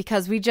like it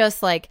because we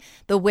just like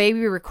the way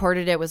we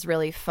recorded it was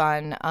really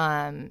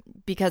fun.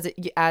 Because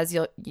as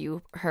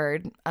you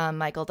heard,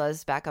 Michael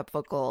does backup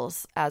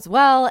vocals as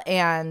well.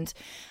 And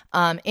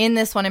in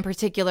this one in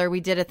particular, we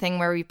did a thing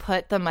where we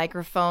put the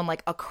microphone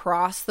like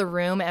across the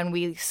room and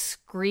we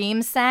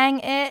scream sang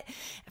it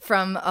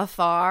from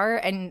afar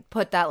and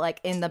put that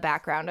like in the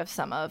background of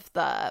some of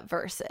the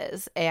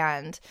verses.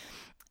 And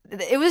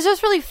it was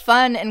just really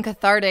fun and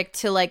cathartic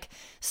to like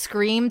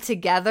scream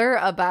together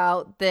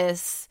about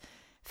this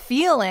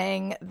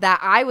feeling that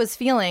I was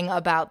feeling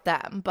about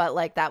them, but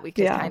like that we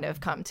could kind of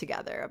come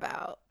together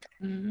about.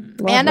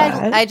 And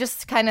I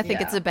just kind of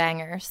think it's a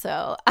banger.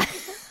 So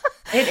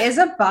it is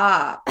a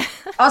bop.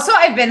 Also,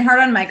 I've been hard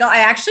on Michael. I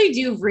actually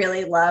do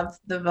really love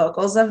the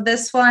vocals of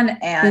this one,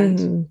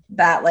 and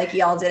that like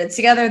y'all did it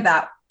together.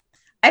 That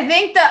I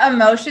think the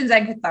emotions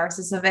and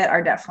catharsis of it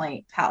are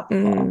definitely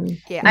palpable.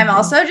 I'm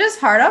also just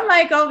hard on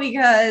Michael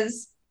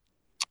because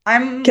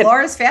I'm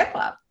Laura's fan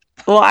club.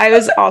 Well, I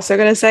was also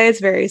going to say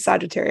it's very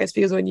Sagittarius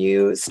because when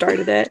you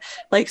started it,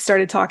 like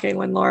started talking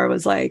when Laura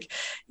was like,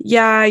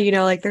 yeah, you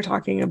know, like they're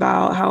talking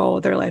about how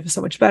their life is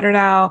so much better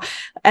now.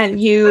 And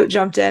you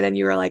jumped in and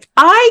you were like,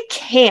 I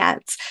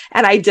can't.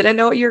 And I didn't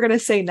know what you were going to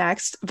say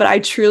next, but I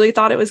truly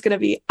thought it was going to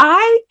be,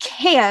 I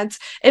can't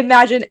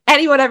imagine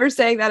anyone ever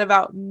saying that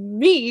about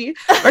me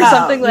or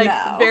something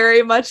like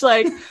very much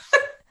like,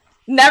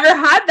 never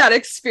had that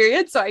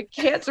experience, so I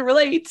can't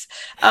relate.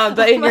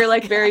 But in your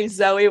like very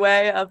Zoe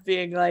way of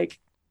being like,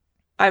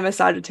 I'm a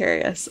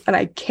Sagittarius and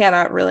I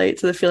cannot relate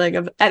to the feeling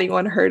of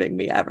anyone hurting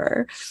me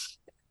ever.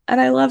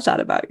 And I love that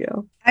about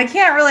you. I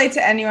can't relate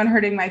to anyone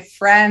hurting my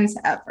friends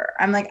ever.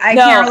 I'm like, I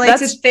can't relate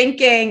to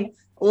thinking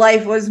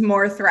life was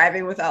more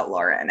thriving without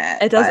Laura in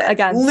it. It does,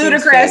 again,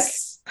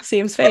 ludicrous.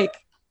 Seems fake.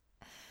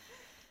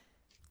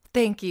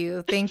 Thank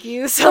you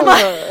so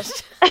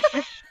much.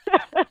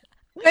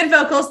 Good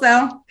vocals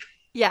though.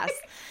 Yes.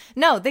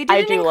 No, they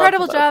did an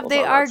incredible job.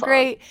 They are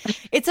great.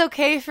 It's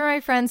okay for my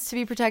friends to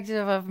be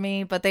protective of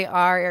me, but they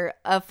are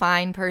a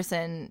fine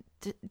person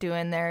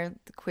doing their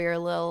queer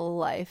little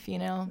life, you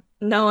know?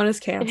 No one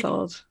is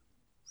canceled.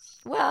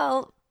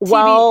 Well,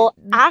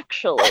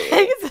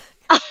 actually.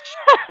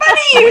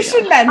 Funny you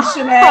should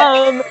mention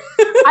it.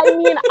 I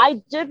mean,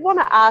 I did want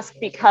to ask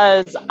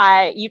because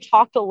you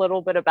talked a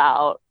little bit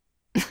about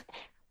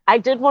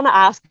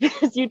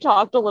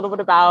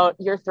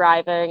your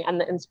thriving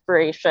and the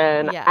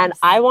inspiration. Yes. And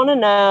I want to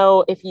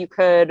know if you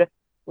could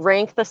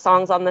rank the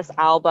songs on this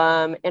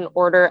album in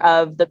order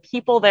of the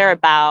people they're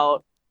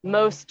about,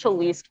 most to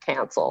least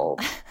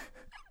canceled.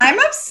 I'm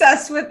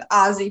obsessed with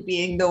Ozzy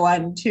being the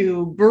one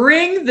to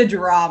bring the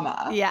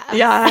drama.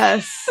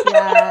 Yes.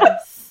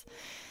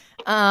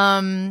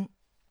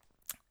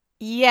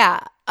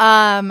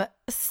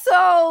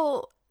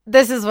 So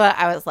this is what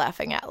I was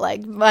laughing at.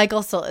 Like,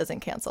 Michael still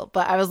isn't canceled,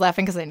 but I was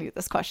laughing because I knew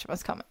this question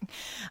was coming.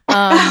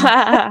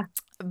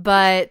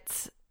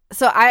 But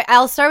so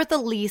I'll start with the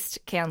least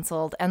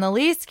canceled, and the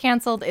least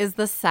canceled is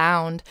The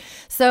Sound.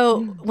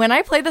 So when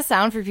I play The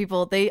Sound for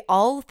people, they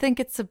all think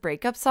it's a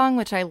breakup song,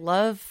 which I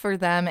love for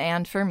them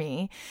and for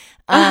me.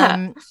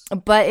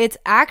 But it's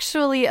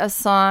actually a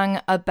song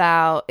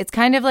it's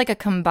kind of like a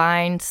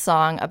combined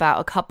song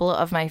about a couple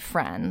of my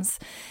friends.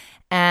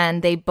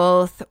 And they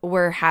both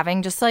were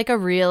having just like a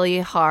really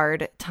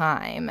hard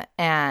time.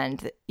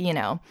 And, you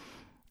know,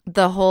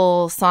 the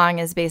whole song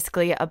is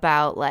basically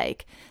about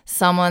like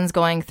someone's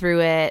going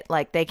through it.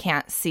 Like they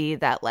can't see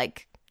that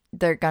like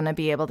they're going to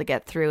be able to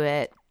get through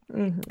it.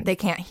 They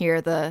can't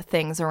hear the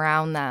things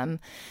around them.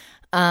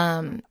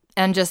 And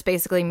just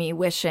basically me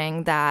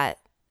wishing that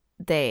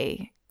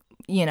they,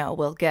 you know,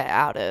 will get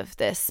out of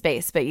this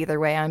space. But either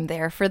way, I'm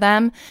there for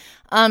them.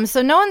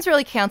 So no one's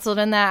really canceled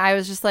in that. I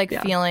was just like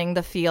feeling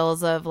the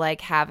feels of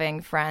like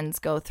having friends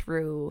go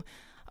through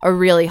a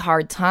really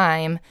hard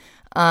time.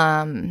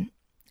 And,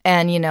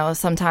 you know,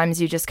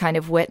 sometimes you just kind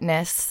of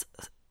witness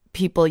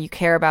people you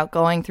care about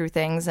going through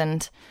things,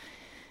 and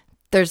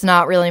there's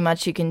not really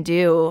much you can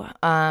do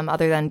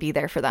other than be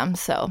there for them.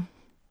 So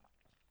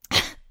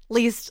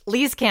least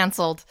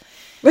canceled,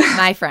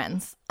 my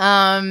friends.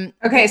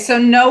 Okay, so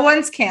no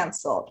one's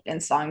canceled in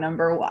song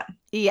number 1.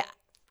 Yeah.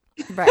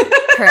 Right.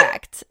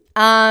 Correct.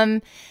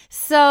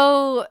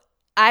 So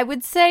I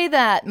would say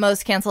that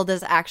most canceled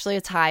is actually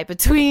a tie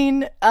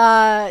between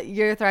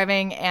You're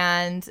Thriving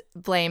and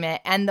Blame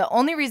It. And the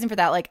only reason for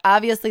that, like,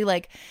 obviously,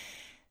 like,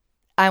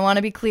 I want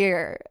to be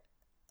clear.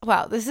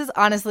 Wow, this is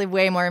honestly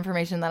way more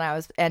information than I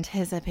was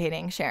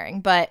anticipating sharing.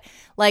 But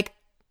like,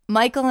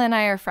 Michael and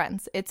I are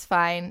friends. It's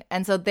fine.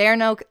 And so they're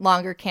no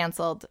longer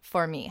canceled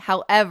for me.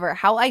 However,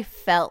 how I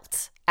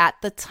felt at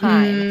the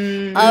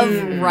time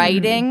of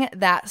writing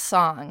that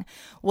song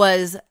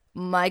was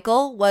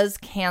Michael was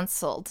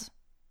canceled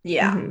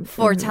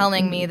for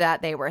telling me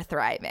that they were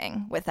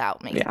thriving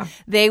without me. Yeah.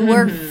 They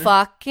were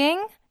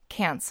fucking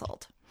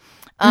canceled.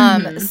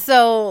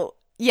 So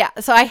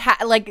I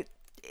had like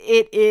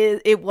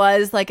it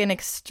was like an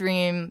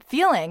extreme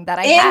feeling that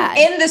I had.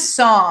 In the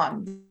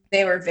song,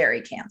 they were very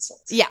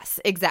canceled.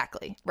 Yes,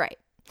 exactly. Right.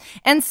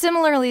 And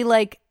similarly,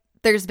 like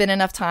there's been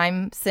enough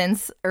time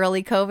since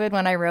early COVID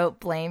when I wrote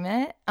Blame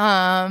It,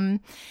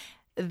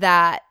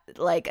 that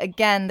like,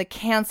 again, the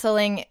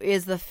canceling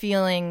is the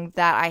feeling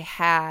that I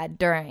had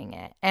during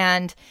it.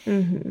 And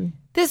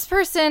this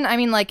person, I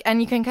mean, like,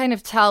 and you can kind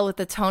of tell with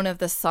the tone of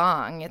the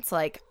song, it's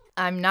like,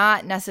 I'm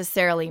not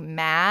necessarily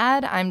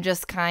mad. I'm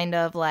just kind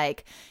of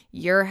like,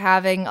 you're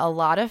having a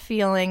lot of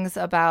feelings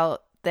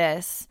about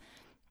this.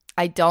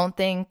 I don't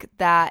think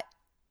that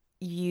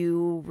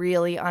you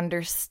really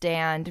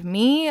understand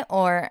me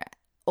or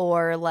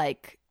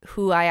like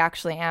who I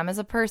actually am as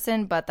a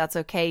person, but that's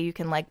okay. You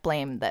can like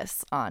blame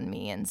this on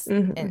me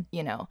and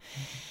you know.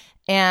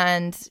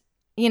 And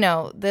you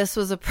know, this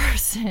was a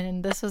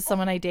person, this was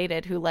someone I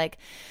dated who like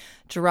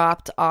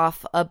dropped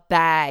off a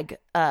bag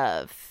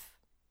of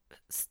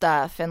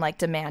stuff and like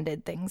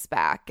demanded things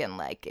back, and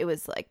like it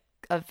was like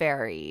a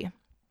very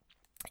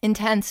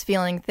intense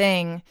feeling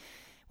thing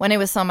when it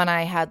was someone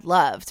I had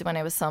loved, when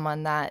it was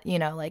someone that, you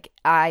know, like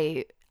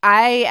I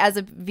as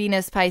a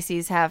Venus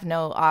Pisces have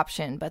no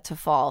option but to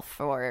fall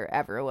for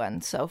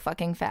everyone so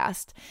fucking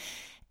fast.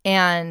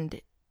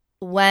 And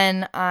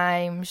when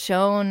I'm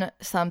shown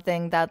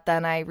something that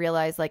then I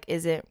realize like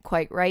isn't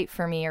quite right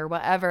for me or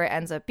whatever it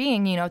ends up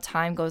being, you know,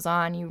 time goes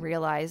on, you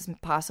realize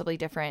possibly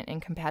different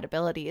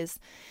incompatibilities.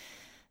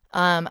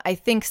 I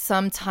think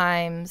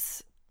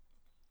sometimes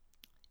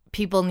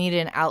people need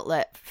an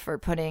outlet for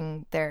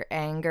putting their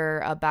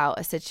anger about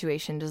a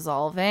situation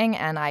dissolving,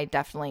 and I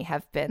definitely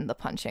have been the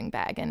punching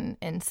bag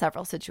in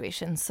several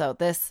situations. So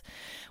this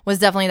was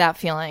definitely that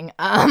feeling.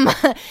 And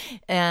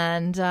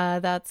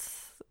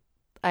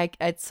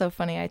it's so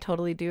funny. I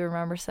totally do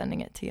remember sending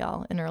it to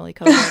y'all in early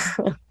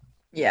COVID.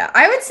 Yeah,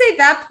 I would say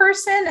that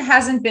person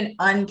hasn't been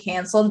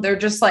uncanceled. They're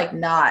just like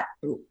not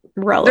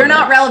relevant. They're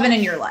not relevant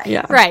in your life.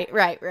 Yeah.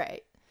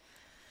 Right.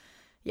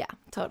 Yeah,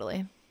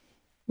 totally.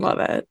 Love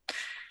it.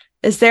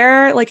 Is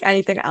there like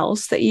anything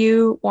else that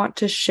you want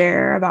to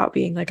share about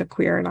being like a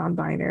queer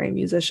non-binary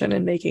musician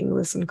and making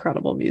this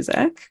incredible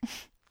music?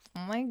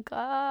 Oh my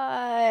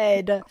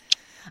God.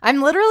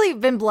 I'm literally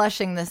been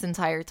blushing this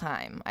entire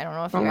time. I don't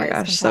know if you guys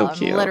can tell.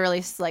 So I'm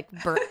literally like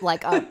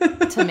like a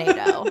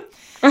tomato.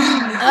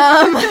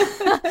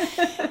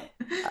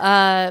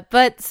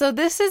 But so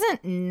this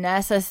isn't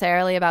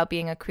necessarily about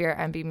being a queer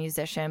MB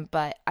musician,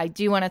 but I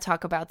do want to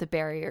talk about the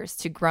barriers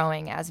to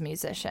growing as a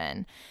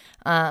musician.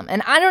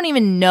 And I don't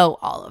even know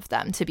all of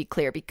them, to be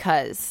clear,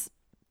 because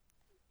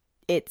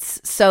it's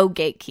so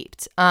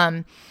gatekept.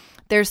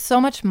 There's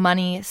so much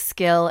money,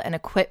 skill, and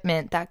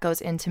equipment that goes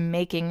into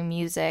making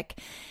music.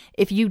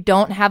 If you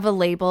don't have a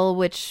label,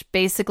 which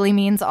basically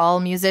means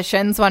all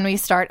musicians when we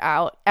start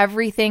out,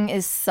 everything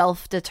is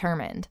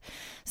self-determined.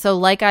 So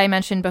like I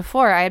mentioned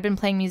before, I had been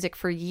playing music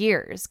for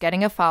years,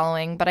 getting a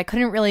following, but I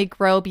couldn't really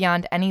grow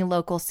beyond any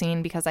local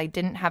scene because I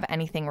didn't have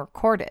anything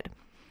recorded.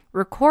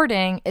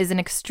 Recording is an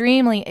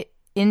extremely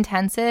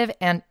intensive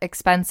and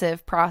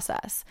expensive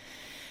process.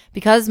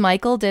 Because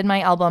Michael did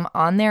my album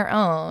on their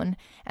own,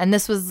 and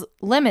this was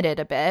limited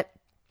a bit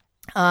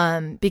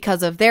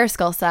because of their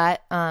skill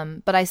set,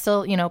 but I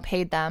still, you know,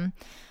 paid them.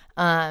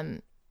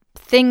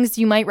 Things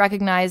you might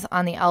recognize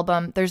on the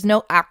album, there's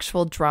no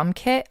actual drum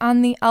kit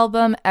on the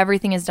album.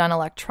 Everything is done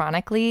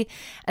electronically.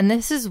 And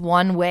this is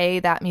one way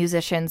that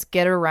musicians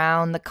get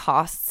around the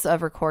costs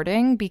of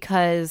recording,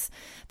 because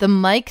the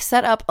mic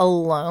setup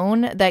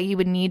alone that you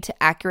would need to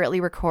accurately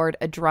record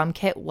a drum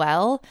kit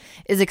well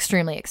is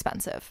extremely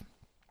expensive.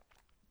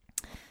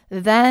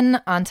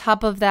 Then on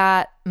top of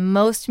that,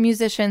 most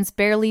musicians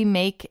barely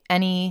make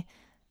any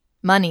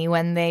money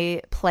when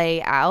they play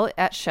out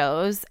at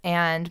shows,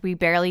 and we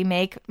barely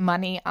make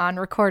money on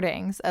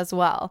recordings as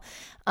well.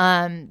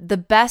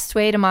 The best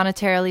way to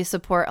monetarily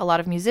support a lot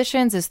of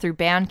musicians is through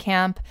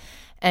Bandcamp,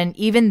 and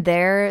even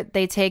there,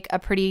 they take a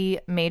pretty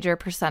major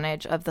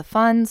percentage of the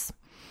funds.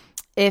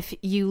 If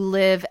you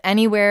live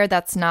anywhere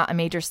that's not a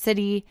major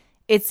city,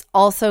 it's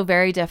also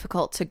very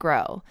difficult to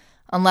grow.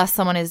 Unless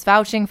someone is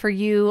vouching for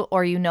you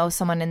or you know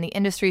someone in the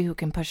industry who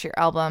can push your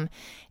album,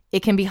 it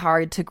can be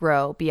hard to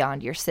grow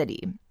beyond your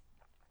city.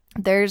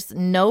 There's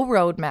no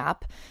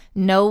roadmap,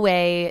 no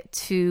way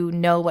to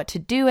know what to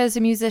do as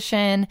a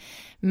musician.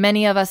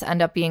 Many of us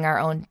end up being our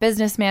own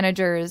business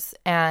managers.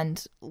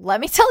 And let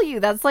me tell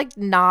you, that's like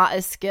not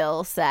a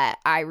skill set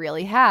I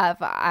really have.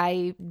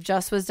 I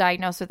just was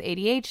diagnosed with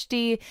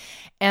ADHD,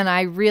 and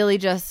I really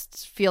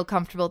just feel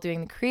comfortable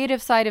doing the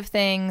creative side of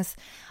things.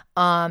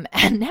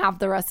 And have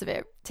the rest of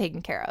it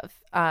taken care of.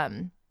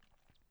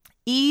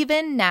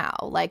 Even now,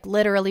 like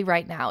literally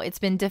right now, it's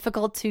been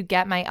difficult to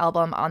get my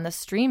album on the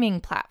streaming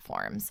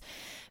platforms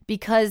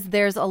because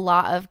there's a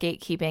lot of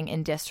gatekeeping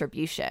in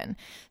distribution.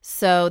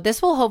 So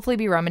this will hopefully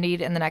be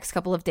remedied in the next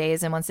couple of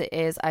days. And once it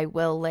is, I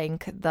will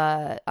link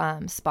the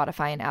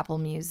Spotify and Apple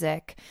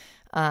Music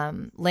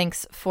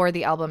links for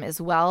the album as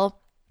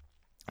well.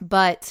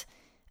 But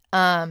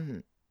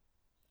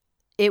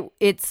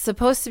it's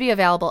supposed to be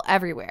available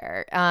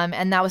everywhere.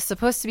 And that was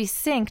supposed to be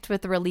synced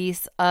with the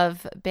release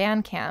of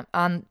Bandcamp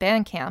on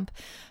Bandcamp.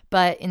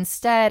 But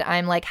instead,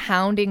 I'm like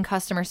hounding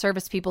customer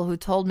service people who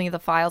told me the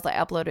files I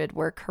uploaded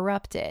were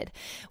corrupted,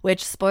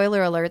 which,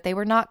 spoiler alert, they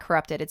were not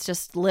corrupted. It's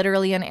just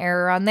literally an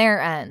error on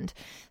their end.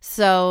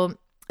 So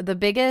the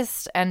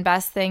biggest and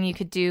best thing you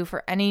could do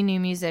for any new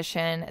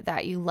musician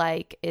that you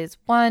like is,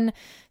 1,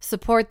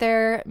 support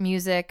their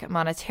music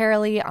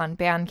monetarily on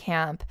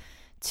Bandcamp.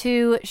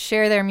 2,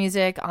 share their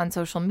music on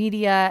social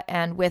media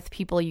and with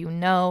people you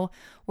know.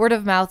 Word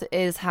of mouth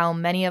is how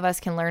many of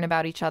us can learn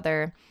about each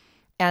other.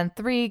 And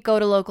 3, go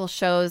to local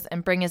shows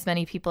and bring as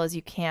many people as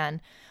you can.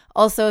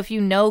 Also, if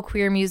you know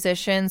queer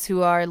musicians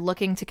who are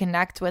looking to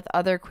connect with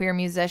other queer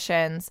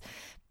musicians,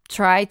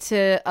 try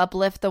to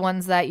uplift the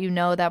ones that you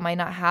know that might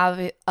not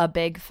have a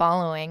big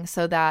following,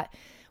 so that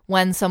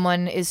when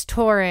someone is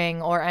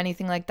touring or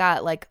anything like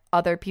that, like,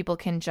 other people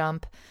can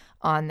jump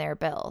on their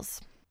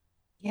bills.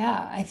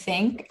 Yeah, I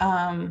think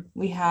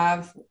we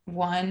have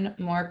one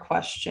more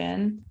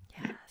question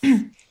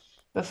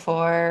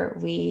before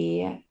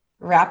we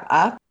wrap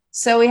up.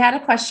 So we had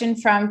a question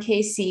from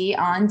Casey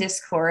on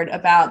Discord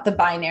about the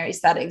binaries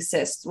that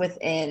exist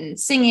within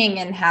singing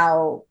and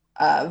how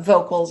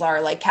vocals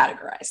are like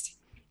categorized.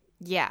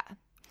 Yeah.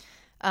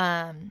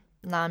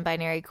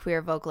 Non-binary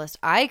queer vocalist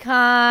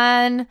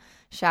icon.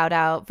 Shout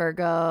out,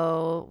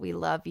 Virgo. We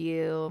love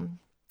you.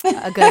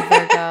 A good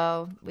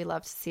Virgo. We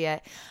love to see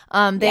it.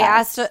 They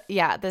asked,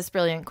 this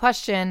brilliant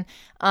question.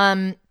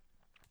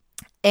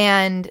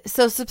 And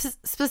so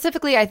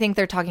specifically, I think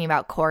they're talking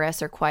about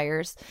chorus or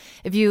choirs.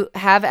 If you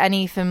have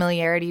any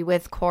familiarity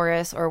with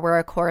chorus or were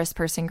a chorus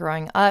person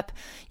growing up,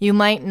 you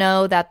might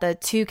know that the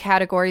 2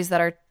 categories that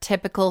are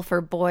typical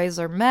for boys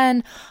or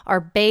men are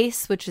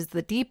bass, which is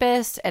the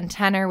deepest, and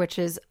tenor, which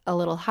is a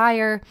little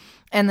higher.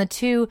 And the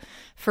 2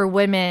 for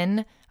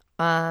women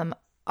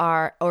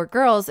or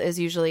girls is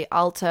usually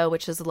alto,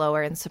 which is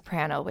lower, and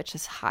soprano, which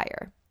is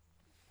higher.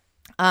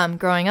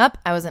 Growing up,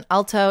 I was an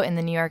alto in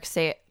the New York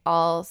State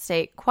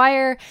all-state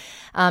choir,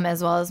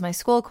 as well as my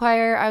school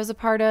choir I was a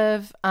part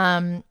of.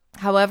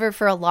 However,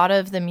 for a lot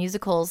of the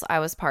musicals I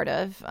was part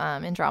of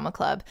in drama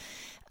club,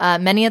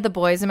 many of the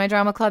boys in my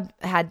drama club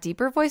had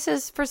deeper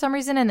voices for some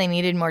reason, and they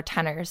needed more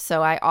tenors.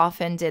 So I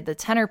often did the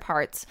tenor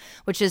parts,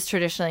 which is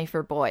traditionally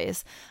for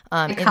boys.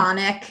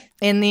 Iconic.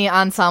 In the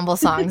ensemble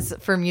songs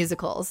for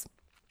musicals.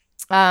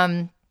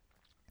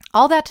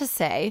 All that to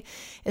say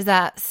is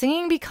that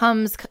singing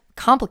becomes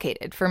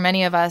complicated for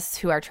many of us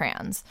who are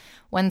trans.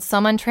 When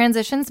someone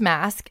transitions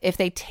masc, if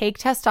they take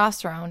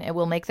testosterone, it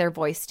will make their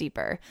voice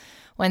deeper.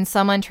 When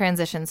someone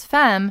transitions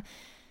femme,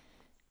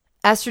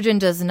 estrogen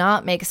does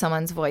not make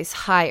someone's voice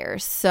higher.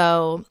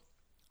 So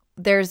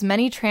there's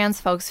many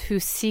trans folks who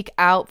seek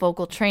out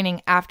vocal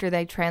training after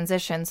they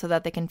transition so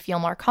that they can feel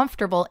more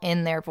comfortable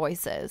in their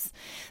voices.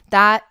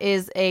 That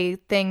is a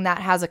thing that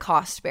has a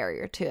cost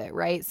barrier to it,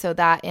 right? So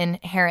that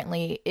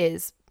inherently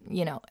is,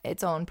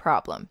 its own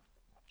problem.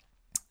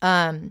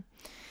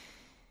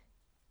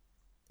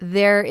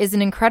 There is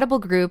an incredible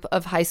group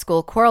of high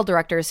school choral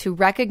directors who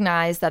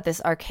recognize that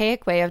this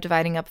archaic way of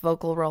dividing up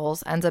vocal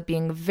roles ends up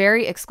being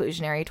very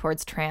exclusionary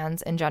towards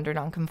trans and gender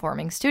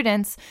nonconforming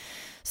students.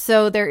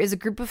 So there is a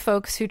group of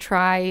folks who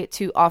try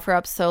to offer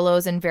up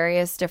solos in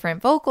various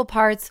different vocal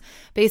parts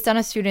based on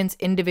a student's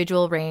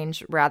individual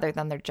range rather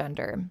than their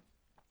gender.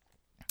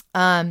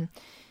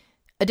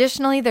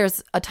 Additionally,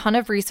 there's a ton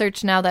of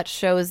research now that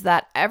shows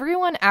that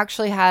everyone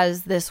actually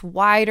has this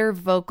wider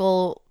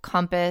vocal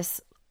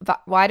compass,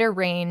 wider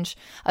range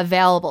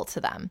available to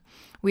them.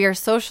 We are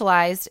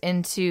socialized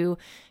into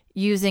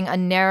using a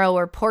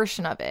narrower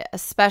portion of it,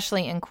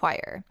 especially in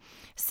choir.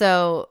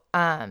 So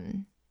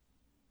head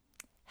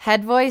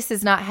voice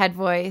is not head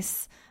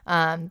voice.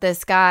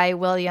 This guy,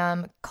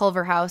 William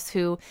Culverhouse,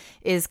 who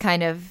is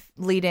kind of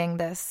leading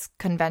this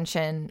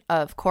convention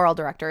of choral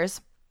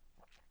directors.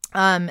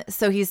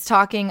 So he's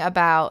talking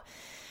about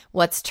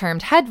what's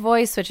termed head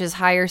voice, which is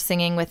higher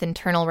singing with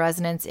internal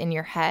resonance in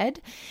your head,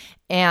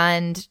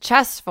 and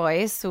chest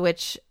voice,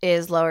 which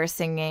is lower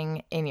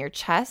singing in your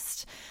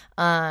chest.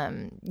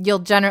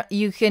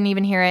 You can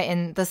even hear it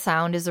in the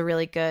sound is a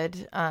really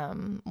good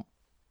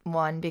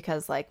one,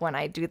 because like when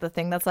I do the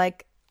thing that's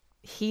like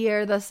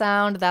hear the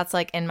sound, that's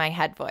like in my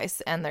head voice,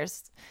 and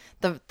there's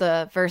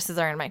the verses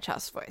are in my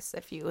chest voice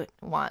if you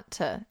want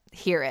to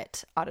hear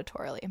it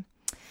auditorily.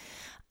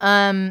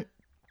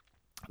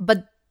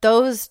 But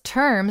those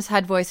terms,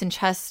 head voice and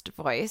chest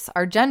voice,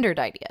 are gendered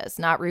ideas,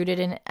 not rooted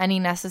in any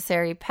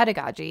necessary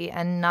pedagogy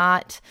and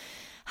not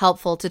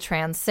helpful to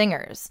trans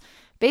singers.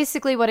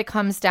 Basically, what it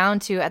comes down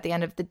to at the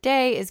end of the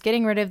day is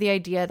getting rid of the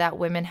idea that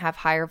women have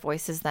higher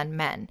voices than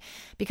men.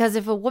 Because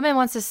if a woman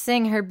wants to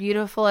sing her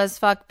beautiful as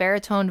fuck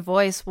baritone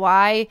voice,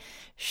 why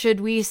should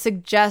we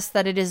suggest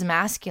that it is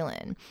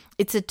masculine?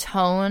 It's a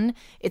tone,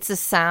 it's a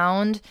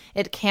sound,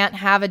 it can't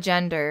have a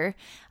gender.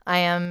 I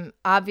am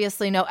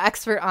obviously no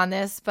expert on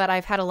this, but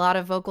I've had a lot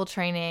of vocal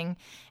training,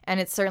 and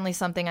it's certainly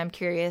something I'm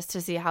curious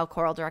to see how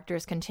choral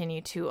directors continue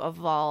to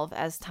evolve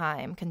as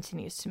time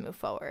continues to move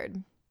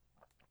forward.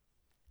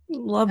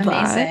 Love that.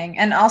 Amazing.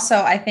 And also,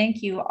 I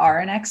think you are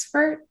an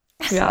expert.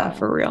 Yeah,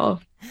 for real.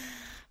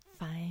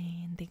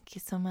 Fine. Thank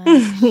you so much.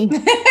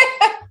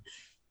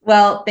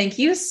 Well, thank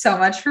you so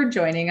much for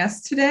joining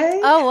us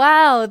today. Oh,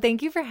 wow.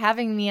 Thank you for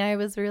having me. I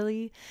was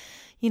really,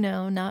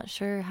 not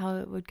sure how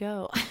it would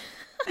go.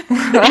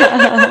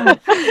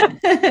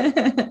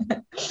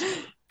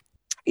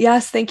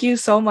 Yes, thank you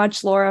so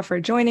much, Laura, for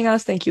joining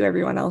us. Thank you,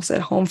 everyone else at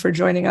home, for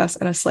joining us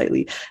in a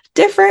slightly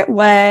different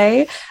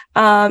way.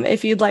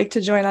 If you'd like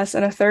to join us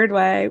in a third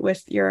way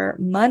with your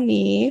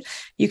money,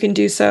 you can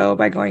do so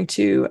by going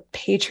to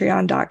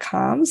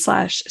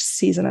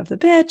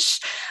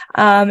patreon.com/seasonofthebitch.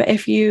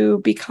 If you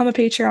become a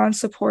Patreon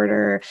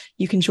supporter,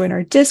 you can join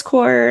our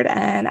Discord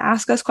and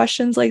ask us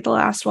questions like the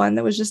last one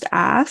that was just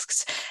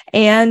asked.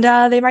 And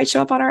they might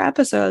show up on our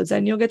episodes,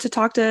 and you'll get to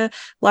talk to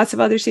lots of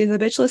other Season of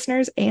the Bitch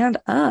listeners and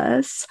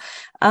us.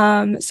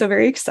 So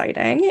very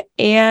exciting.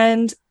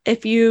 And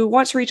if you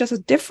want to reach us a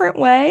different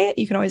way,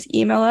 you can always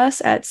email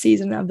us at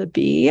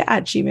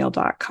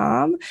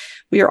seasonoftheb@gmail.com.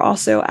 We are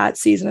also at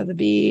Season of the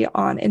Bee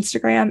on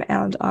Instagram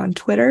and on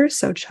Twitter,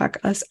 so check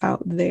us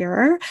out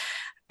there.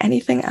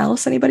 Anything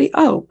else, anybody?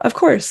 Oh, of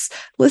course,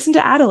 listen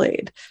to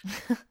Adelaide.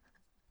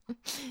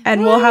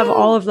 And we'll have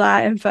all of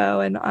that info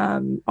and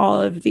all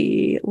of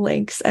the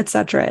links,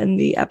 etc., in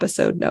the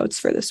episode notes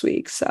for this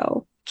week.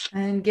 So,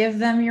 and give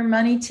them your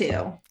money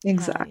too.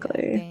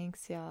 Exactly. Yeah,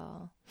 thanks,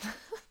 y'all.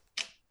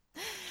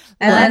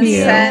 And Love then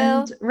you.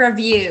 send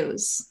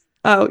reviews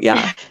Oh,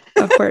 yeah,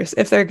 of course,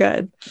 if they're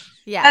good.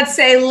 Yeah, that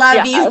say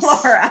love you, Yes.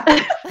 Laura.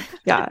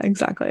 Yeah,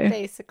 exactly.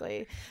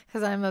 basically,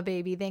 because I'm a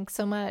baby. Thanks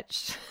so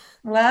much.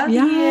 Love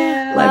Yeah.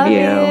 you. Love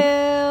you.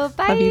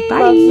 Bye. Love you. Bye.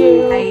 Love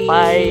you. Bye.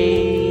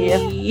 Bye.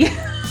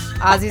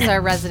 Ozzy's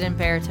our resident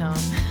baritone.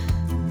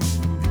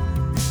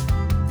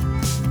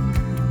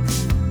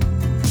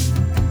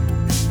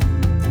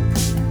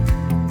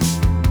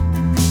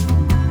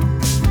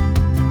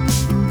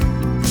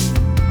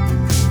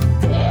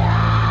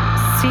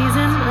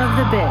 Season of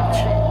the Bitch.